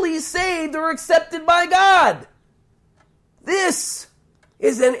eventually saved or accepted by God. This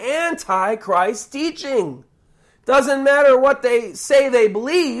is an anti-Christ teaching. Doesn't matter what they say they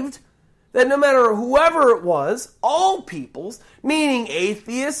believed, that no matter whoever it was, all peoples, meaning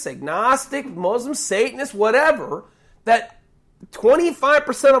atheists, agnostic, Muslims, Satanists, whatever, that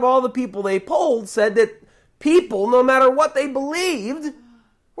 25% of all the people they polled said that people, no matter what they believed,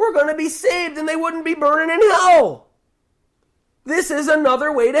 were going to be saved and they wouldn't be burning in hell. This is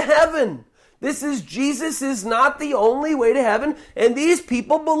another way to heaven. Jesus is not the only way to heaven, and these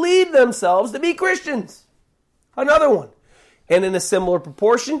people believe themselves to be Christians. Another one. And in a similar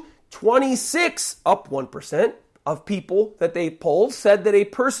proportion, 26, up 1%, of people that they polled said that a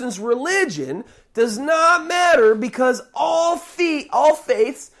person's religion does not matter because all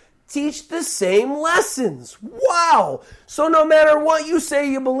faiths teach the same lessons. Wow! So no matter what you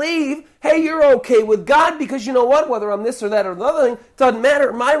say you believe, hey, you're okay with God because you know what? Whether I'm this or that or the other thing, doesn't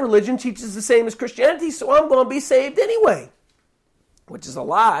matter. My religion teaches the same as Christianity, so I'm going to be saved anyway. Which is a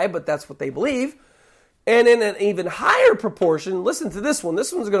lie, but that's what they believe. And in an even higher proportion, listen to this one.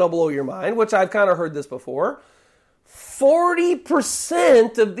 This one's going to blow your mind, which I've kind of heard this before.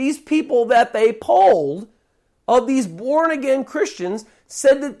 40% of these people that they polled, of these born-again Christians,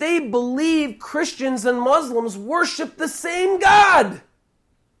 said that they believe Christians and Muslims worship the same God.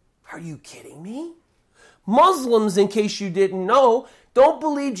 Are you kidding me? Muslims, in case you didn't know, don't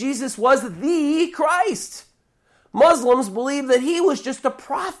believe Jesus was the Christ. Muslims believe that he was just a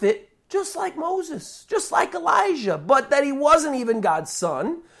prophet, just like Moses, just like Elijah, but that he wasn't even God's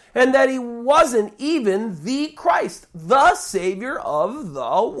son, and that he wasn't even the Christ, the Savior of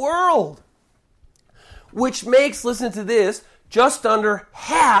the world. Which makes, listen to this, just under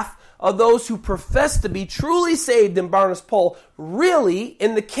half of those who profess to be truly saved in Barna's poll really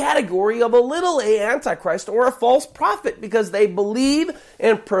in the category of a little a antichrist or a false prophet because they believe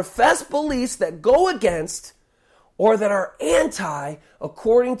and profess beliefs that go against or that are anti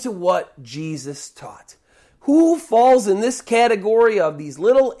according to what Jesus taught. Who falls in this category of these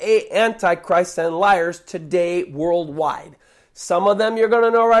little a antichrists and liars today worldwide? Some of them you're going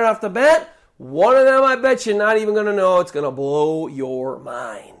to know right off the bat. One of them I bet you're not even going to know. It's going to blow your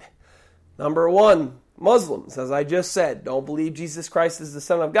mind. Number one, Muslims, as I just said, don't believe Jesus Christ is the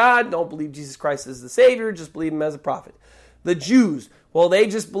Son of God. Don't believe Jesus Christ is the Savior. Just believe him as a prophet. The Jews, well, they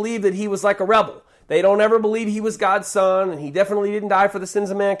just believe that he was like a rebel. They don't ever believe he was God's son, and he definitely didn't die for the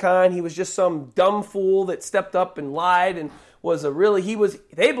sins of mankind. He was just some dumb fool that stepped up and lied and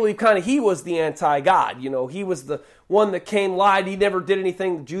they believe kind of he was the anti-God. You know, he was the one that came, lied. He never did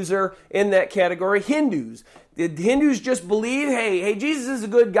anything. The Jews are in that category. Hindus. Did Hindus just believe, hey, Jesus is a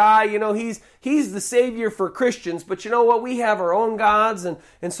good guy. You know, he's the savior for Christians. But you know what? We have our own gods,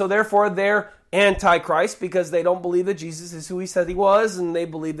 and so therefore they're antichrist because they don't believe that Jesus is who he said he was, and they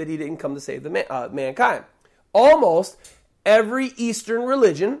believe that he didn't come to save mankind. Almost every Eastern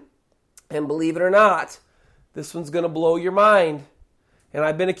religion, and believe it or not, this one's going to blow your mind. And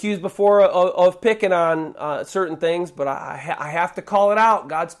I've been accused before of picking on certain things, but I have to call it out.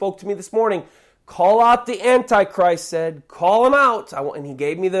 God spoke to me this morning. Call out the Antichrist, said. Call him out. And he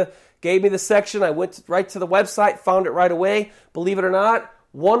gave me the section. I went right to the website, found it right away. Believe it or not,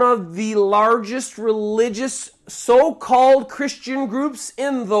 one of the largest religious so-called Christian groups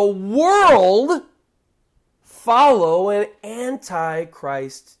in the world follow an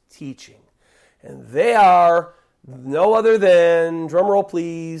Antichrist teaching. And they are no other than, drumroll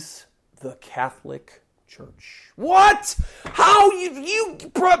please, the Catholic Church. What? How? You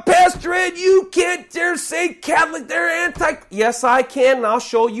Pastor Ed, you can't dare say Catholic, they're anti... Yes, I can, and I'll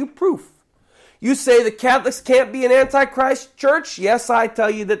show you proof. You say the Catholics can't be an Antichrist church? Yes, I tell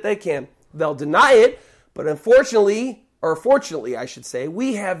you that they can. They'll deny it, but unfortunately, or fortunately, I should say,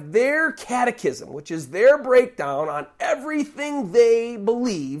 we have their catechism, which is their breakdown on everything they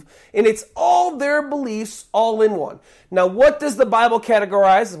believe, and it's all their beliefs all in one. Now, what does the Bible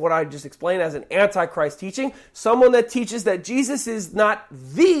categorize, is what I just explained, as an Antichrist teaching? Someone that teaches that Jesus is not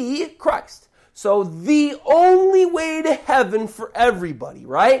the Christ. So, the only way to heaven for everybody,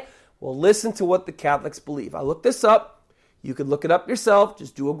 right? Well, listen to what the Catholics believe. I looked this up. You could look it up yourself.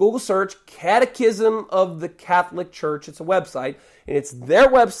 Just do a Google search. Catechism of the Catholic Church. It's a website. And it's their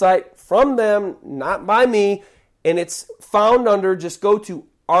website from them, not by me. And it's found under, just go to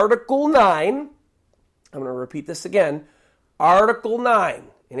Article 9. I'm going to repeat this again. Article 9.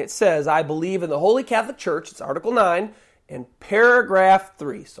 And it says, I believe in the Holy Catholic Church. It's Article 9 and Paragraph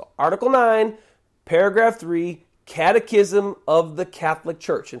 3. So Article 9, Paragraph 3, Catechism of the Catholic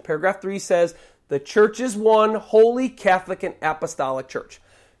Church. And Paragraph 3 says, the Church is one, Holy Catholic and Apostolic Church.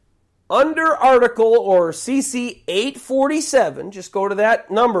 Under Article or CC 847, just go to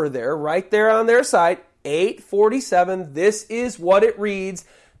that number there, right there on their site, 847, this is what it reads.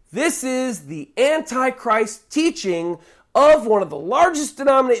 This is the Antichrist teaching of one of the largest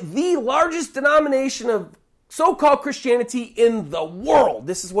denomination of so-called Christianity in the world.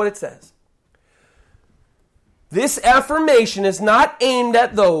 This is what it says. This affirmation is not aimed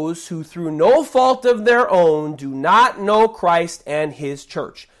at those who, through no fault of their own, do not know Christ and his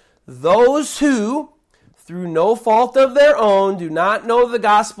church. Those who, through no fault of their own, do not know the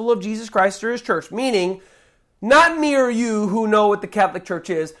gospel of Jesus Christ or his church. Meaning, not me or you who know what the Catholic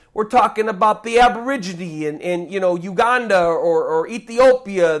Church is. We're talking about the Aborigine in Uganda or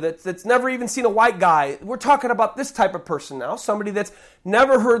Ethiopia that's never even seen a white guy. We're talking about this type of person now. Somebody that's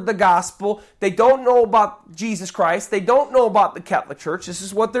never heard the gospel. They don't know about Jesus Christ. They don't know about the Catholic Church. This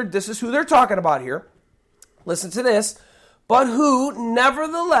is who they're talking about here. Listen to this. But who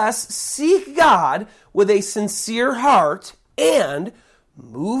nevertheless seek God with a sincere heart and,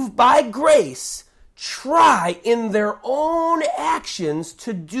 moved by grace, try in their own actions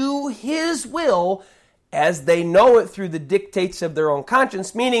to do his will as they know it through the dictates of their own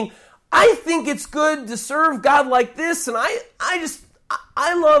conscience. Meaning, I think it's good to serve God like this, and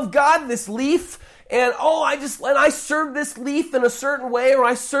I love God, this leaf, and I serve this leaf in a certain way, or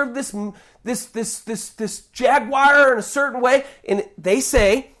I serve this jaguar in a certain way. And they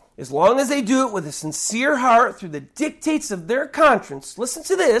say, as long as they do it with a sincere heart through the dictates of their conscience, listen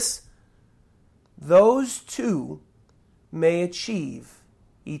to this, those too may achieve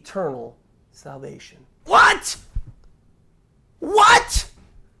eternal salvation. What? What?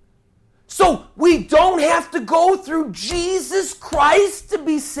 So we don't have to go through Jesus Christ to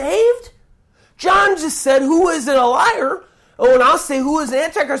be saved? John just said, who isn't a liar? Oh, and I'll say, who is an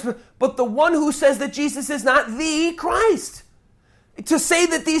antichrist? But the one who says that Jesus is not the Christ. To say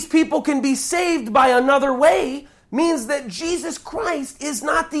that these people can be saved by another way means that Jesus Christ is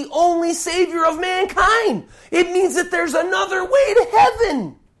not the only Savior of mankind. It means that there's another way to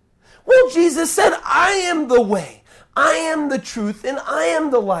heaven. Well, Jesus said, I am the way, I am the truth, and I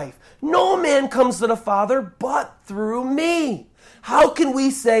am the life. No man comes to the Father but through me. How can we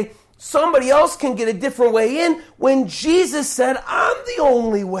say somebody else can get a different way in when Jesus said, I'm the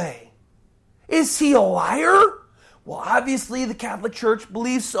only way? Is he a liar? Well, obviously the Catholic Church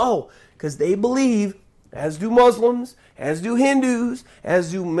believes so, because they believe, as do Muslims, as do Hindus,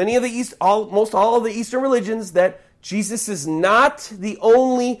 as do many of most all of the Eastern religions, that Jesus is not the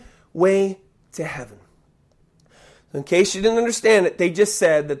only way to heaven. In case you didn't understand it, they just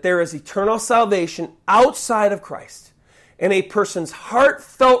said that there is eternal salvation outside of Christ, and a person's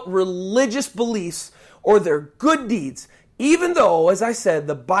heartfelt religious beliefs or their good deeds, even though, as I said,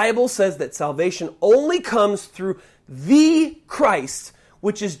 the Bible says that salvation only comes through the Christ,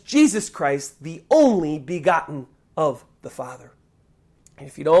 which is Jesus Christ, the only begotten of the Father. And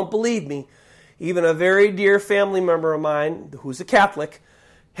if you don't believe me, even a very dear family member of mine, who's a Catholic,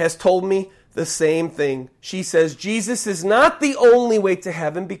 has told me the same thing. She says Jesus is not the only way to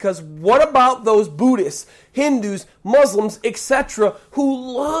heaven, because what about those Buddhists, Hindus, Muslims, etc.,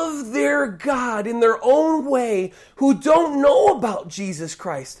 who love their God in their own way, who don't know about Jesus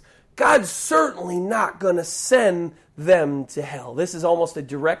Christ? God's certainly not going to send them to hell. This is almost a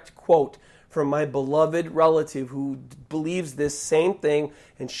direct quote from my beloved relative who believes this same thing,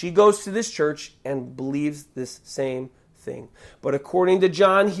 and she goes to this church and believes this same thing. But according to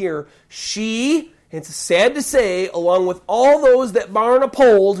John here, she, it's sad to say, along with all those that Barna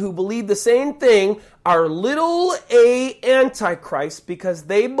polled who believe the same thing, are little a antichrist, because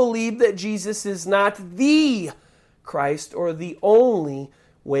they believe that Jesus is not the Christ or the only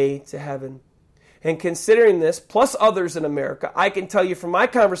way to heaven. And considering this, plus others in America, I can tell you from my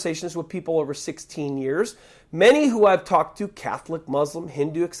conversations with people over 16 years, many who I've talked to, Catholic, Muslim,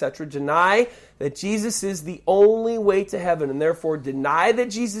 Hindu, etc., deny that Jesus is the only way to heaven, and therefore deny that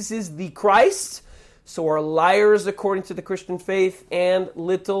Jesus is the Christ, so are liars according to the Christian faith, and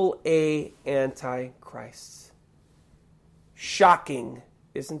little a antichrists. Shocking,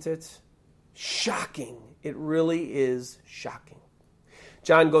 isn't it? Shocking. It really is shocking.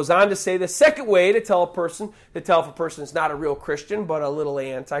 John goes on to say the second way to tell if a person is not a real Christian, but a little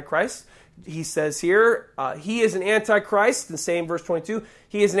antichrist. He says here, he is an antichrist, in the same verse 22,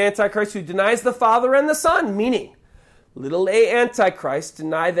 he is an antichrist who denies the Father and the Son, meaning little a antichrist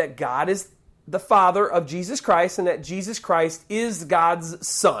deny that God is the Father of Jesus Christ and that Jesus Christ is God's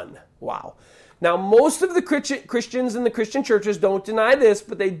Son. Wow. Now, most of the Christians in the Christian churches don't deny this,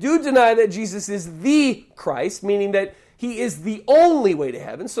 but they do deny that Jesus is the Christ, meaning that he is the only way to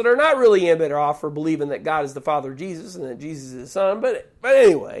heaven. So they're not really any better off for believing that God is the Father of Jesus and that Jesus is his Son. But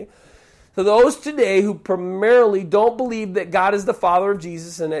anyway, so those today who primarily don't believe that God is the Father of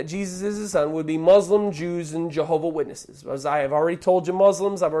Jesus and that Jesus is his Son would be Muslim, Jews, and Jehovah's Witnesses. As I have already told you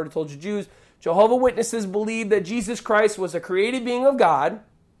Muslims, I've already told you Jews, Jehovah's Witnesses believe that Jesus Christ was a created being of God,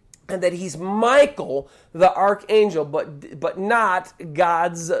 and that he's Michael, the archangel, but not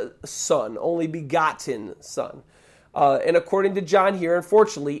God's son, only begotten son. And according to John here,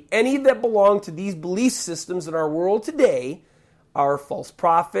 unfortunately, any that belong to these belief systems in our world today are false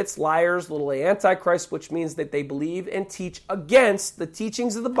prophets, liars, little a antichrists, which means that they believe and teach against the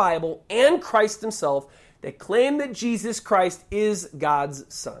teachings of the Bible and Christ himself. They claim that Jesus Christ is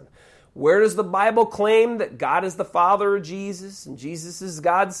God's son. Where does the Bible claim that God is the Father of Jesus and Jesus is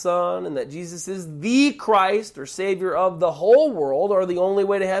God's Son and that Jesus is the Christ or Savior of the whole world or the only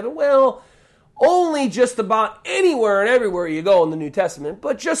way to heaven? Well, only just about anywhere and everywhere you go in the New Testament,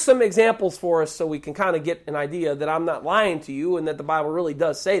 but just some examples for us so we can kind of get an idea that I'm not lying to you and that the Bible really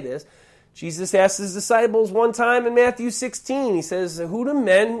does say this. Jesus asked his disciples one time in Matthew 16, he says, "Who do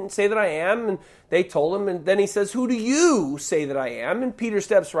men say that I am?" And they told him, and then he says, "Who do you say that I am?" And Peter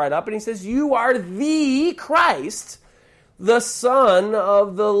steps right up and he says, "You are the Christ, the Son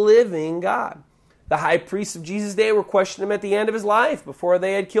of the living God." The high priests of Jesus' day were questioning him at the end of his life before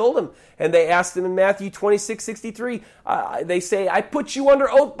they had killed him. And they asked him in Matthew 26:63, they say, "I put you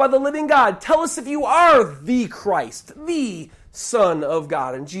under oath by the living God. Tell us if you are the Christ, the Son of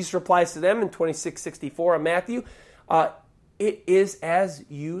God." And Jesus replies to them in 26:64 of Matthew, "It is as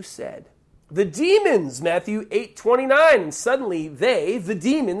you said." The demons, Matthew 8:29, and suddenly they, the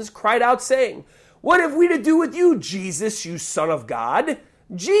demons, cried out saying, "What have we to do with you, Jesus, you Son of God?"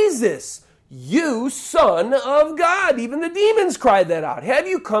 Jesus, you Son of God. Even the demons cried that out. "Have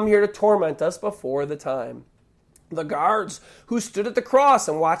you come here to torment us before the time?" The guards who stood at the cross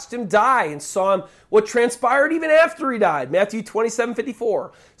and watched him die and saw him what transpired even after he died. Matthew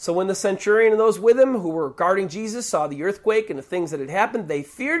 27:54. So when the centurion and those with him who were guarding Jesus saw the earthquake and the things that had happened, they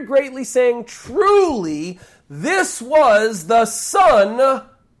feared greatly, saying, "Truly, this was the Son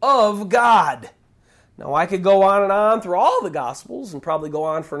of God." Now, I could go on and on through all the Gospels and probably go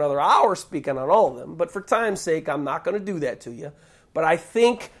on for another hour speaking on all of them, but for time's sake, I'm not going to do that to you. But I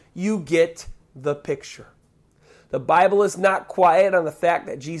think you get the picture. The Bible is not quiet on the fact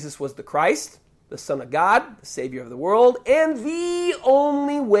that Jesus was the Christ, the Son of God, the Savior of the world, and the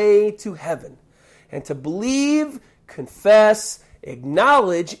only way to heaven. And to believe, confess,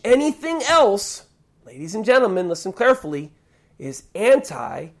 acknowledge anything else, ladies and gentlemen, listen carefully, is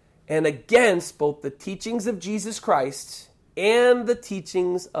anti and against both the teachings of Jesus Christ and the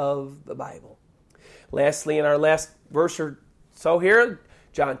teachings of the Bible. Lastly, in our last verse or so here,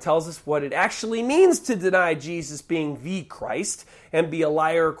 John tells us what it actually means to deny Jesus being the Christ and be a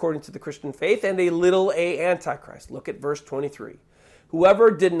liar according to the Christian faith and a little a antichrist. Look at verse 23.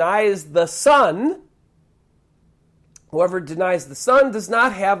 Whoever denies the Son does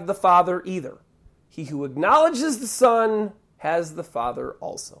not have the Father either. He who acknowledges the Son has the Father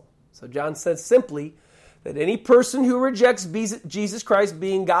also. So John says simply that any person who rejects Jesus Christ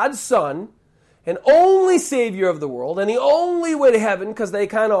being God's Son and only Savior of the world, and the only way to heaven, because they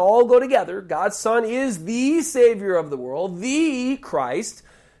kind of all go together, God's Son is the Savior of the world, the Christ,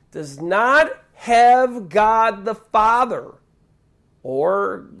 does not have God the Father,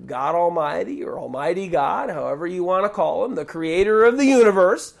 or God Almighty, or Almighty God, however you want to call him, the creator of the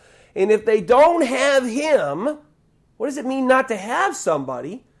universe. And if they don't have him, what does it mean not to have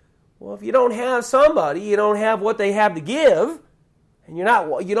somebody? Well, if you don't have somebody, you don't have what they have to give. And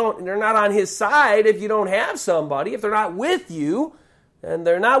they're not on his side if you don't have somebody. If they're not with you, then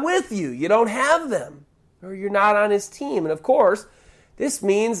they're not with you. You don't have them, or you're not on his team. And of course, this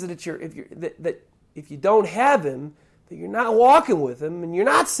means that if you don't have him, that you're not walking with him, and you're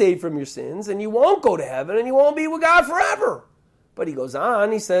not saved from your sins, and you won't go to heaven, and you won't be with God forever. But he goes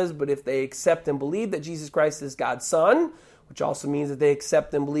on, he says, but if they accept and believe that Jesus Christ is God's Son, which also means that they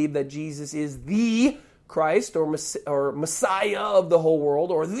accept and believe that Jesus is the Christ or Messiah of the whole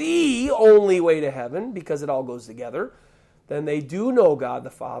world, or the only way to heaven, because it all goes together, then they do know God the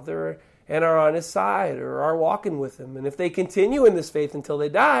Father and are on his side or are walking with him. And if they continue in this faith until they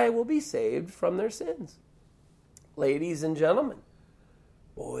die, will be saved from their sins. Ladies and gentlemen,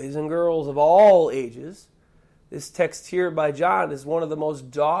 boys and girls of all ages, this text here by John is one of the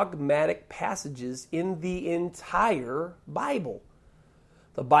most dogmatic passages in the entire Bible.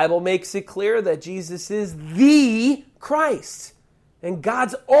 The Bible makes it clear that Jesus is the Christ and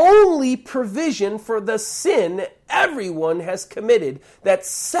God's only provision for the sin everyone has committed that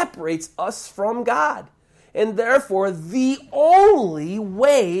separates us from God, and therefore the only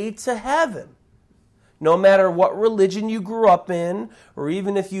way to heaven. No matter what religion you grew up in, or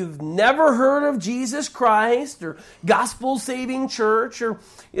even if you've never heard of Jesus Christ or gospel-saving church or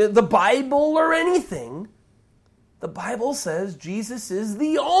the Bible or anything, the Bible says Jesus is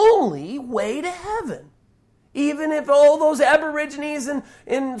the only way to heaven. Even if all those Aborigines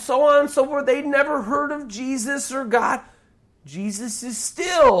and so on and so forth, they'd never heard of Jesus or God, Jesus is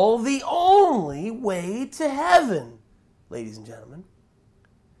still the only way to heaven, ladies and gentlemen.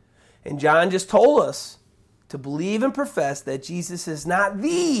 And John just told us to believe and profess that Jesus is not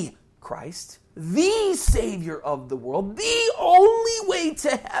the Christ, the Savior of the world. The only way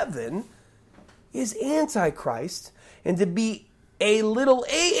to heaven is Antichrist. And to be a little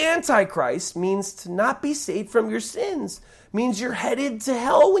a Antichrist means to not be saved from your sins. Means you're headed to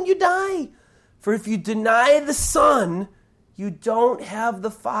hell when you die. For if you deny the Son, you don't have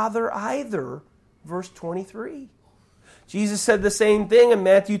the Father either. Verse 23. Jesus said the same thing in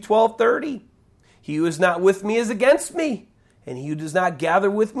Matthew 12:30. He who is not with me is against me, and he who does not gather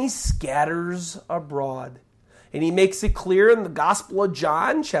with me scatters abroad. And he makes it clear in the Gospel of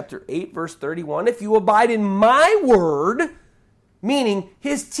John, chapter 8, verse 31, if you abide in my word, meaning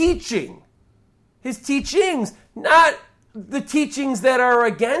his teachings, not the teachings that are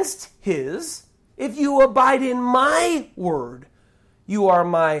against his. If you abide in my word, you are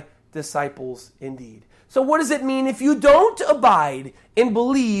my disciples indeed. So what does it mean if you don't abide and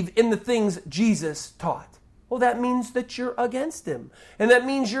believe in the things Jesus taught? Well, that means that you're against him. And that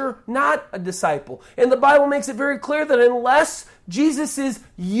means you're not a disciple. And the Bible makes it very clear that unless Jesus is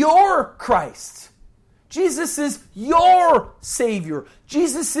your Christ, Jesus is your Savior,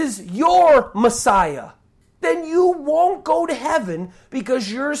 Jesus is your Messiah, then you won't go to heaven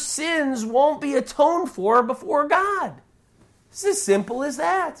because your sins won't be atoned for before God. It's as simple as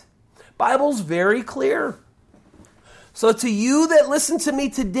that. Bible's very clear. So to you that listen to me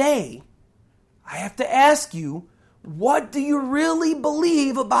today, I have to ask you, what do you really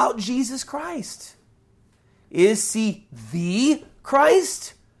believe about Jesus Christ? Is he the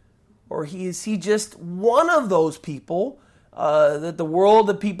Christ? Or is he just one of those people that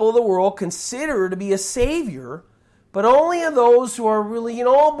the people of the world consider to be a savior, but only of those who are really,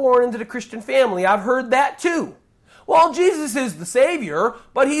 born into the Christian family? I've heard that too. Well, Jesus is the Savior,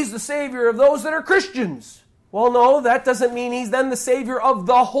 but he's the Savior of those that are Christians. Well, no, that doesn't mean he's then the Savior of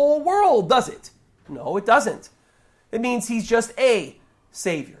the whole world, does it? No, it doesn't. It means he's just a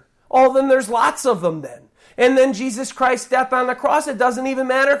Savior. Oh, then there's lots of them then. And then Jesus Christ's death on the cross, it doesn't even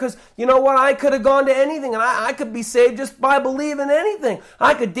matter because, you know what, I could have gone to anything and I could be saved just by believing anything.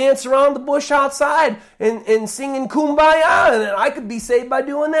 I could dance around the bush outside and singing Kumbaya, and I could be saved by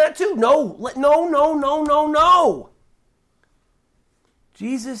doing that too. No.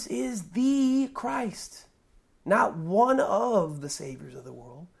 Jesus is the Christ, not one of the saviors of the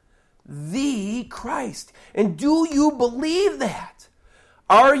world. The Christ. And do you believe that?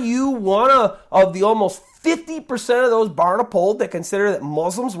 Are you one of the almost 50% of those Barna polled that consider that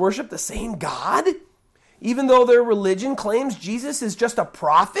Muslims worship the same God? Even though their religion claims Jesus is just a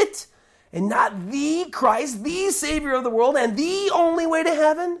prophet and not the Christ, the Savior of the world, and the only way to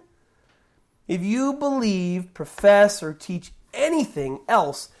heaven? If you believe, profess, or teach anything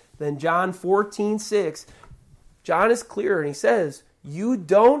else than John 14:6, John is clear and he says, you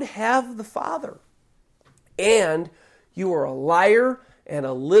don't have the Father. And you are a liar and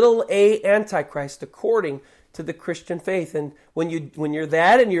a little a Antichrist according to the Christian faith. And when you're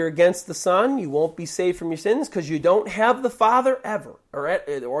that and you're against the Son, you won't be saved from your sins because you don't have the Father ever,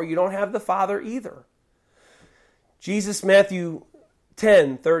 or you don't have the Father either. Jesus, Matthew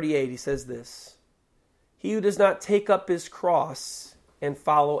 10:38, he says this, he who does not take up his cross and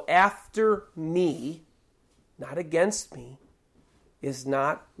follow after me, not against me, is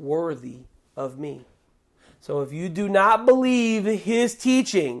not worthy of me. So if you do not believe his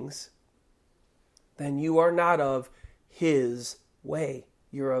teachings, then you are not of his way.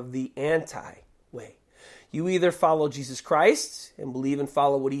 You're of the anti-way. You either follow Jesus Christ and believe and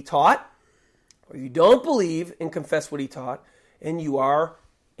follow what he taught, or you don't believe and confess what he taught, and you are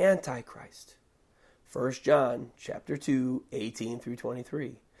Antichrist. 1 John chapter 2, 18 through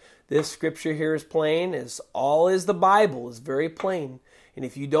 23. This scripture here is plain, as all is the Bible, is very plain. And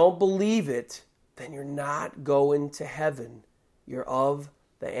if you don't believe it, then you're not going to heaven. You're of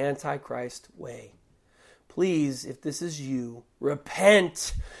the Antichrist way. Please, if this is you,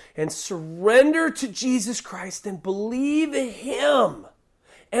 repent and surrender to Jesus Christ and believe in him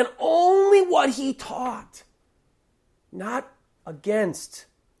and only what he taught, not against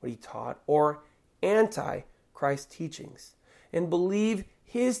what he taught or anti-Christ teachings, and believe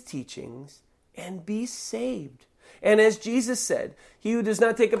his teachings and be saved. And as Jesus said, he who does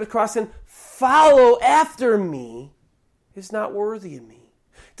not take up his cross and follow after me is not worthy of me.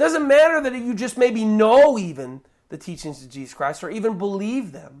 It doesn't matter that you just maybe know even the teachings of Jesus Christ or even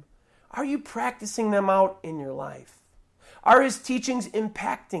believe them. Are you practicing them out in your life? Are his teachings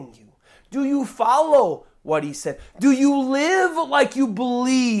impacting you? Do you follow what he said? Do you live like you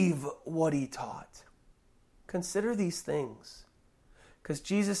believe what he taught? Consider these things. Because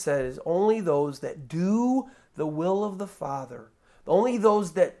Jesus says, only those that do the will of the Father, only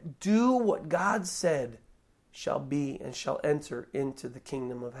those that do what God said shall be and shall enter into the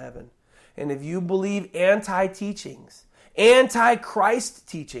kingdom of heaven. And if you believe anti-teachings, anti-Christ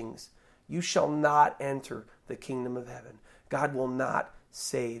teachings, you shall not enter the kingdom of heaven. God will not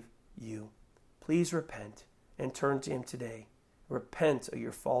save you. Please repent and turn to him today. Repent of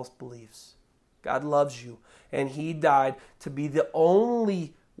your false beliefs. God loves you, and he died to be the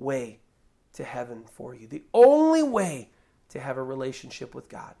only way to heaven for you. The only way to have a relationship with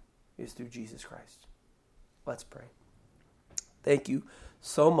God is through Jesus Christ. Let's pray. Thank you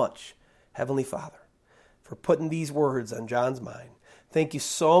so much, Heavenly Father, for putting these words on John's mind. Thank you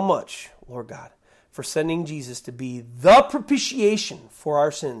so much, Lord God, for sending Jesus to be the propitiation for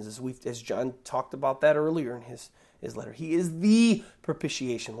our sins, as John talked about that earlier in his letter. He is the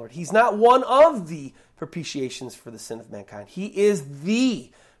propitiation, Lord. He's not one of the propitiations for the sin of mankind. He is the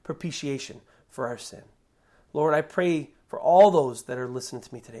propitiation for our sin. Lord, I pray for all those that are listening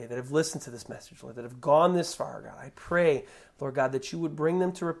to me today, that have listened to this message, Lord, that have gone this far, God. I pray, Lord God, that you would bring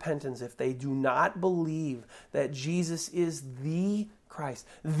them to repentance if they do not believe that Jesus is the Christ,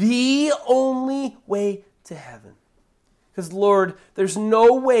 the only way to heaven. Because, Lord, there's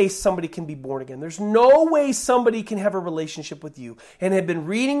no way somebody can be born again. There's no way somebody can have a relationship with you and have been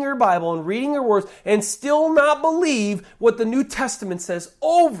reading your Bible and reading your words and still not believe what the New Testament says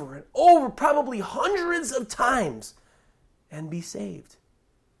over and over, probably hundreds of times, and be saved.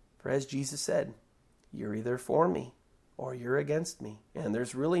 For as Jesus said, you're either for me or you're against me, and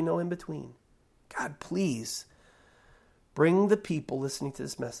there's really no in between. God, please bring the people listening to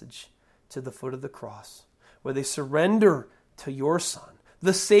this message to the foot of the cross, where they surrender to your Son,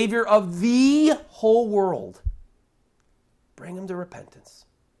 the Savior of the whole world. Bring them to repentance.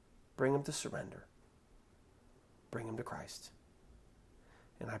 Bring them to surrender. Bring them to Christ.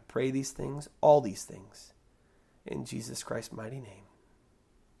 And I pray these things, all these things, in Jesus Christ's mighty name.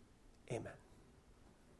 Amen.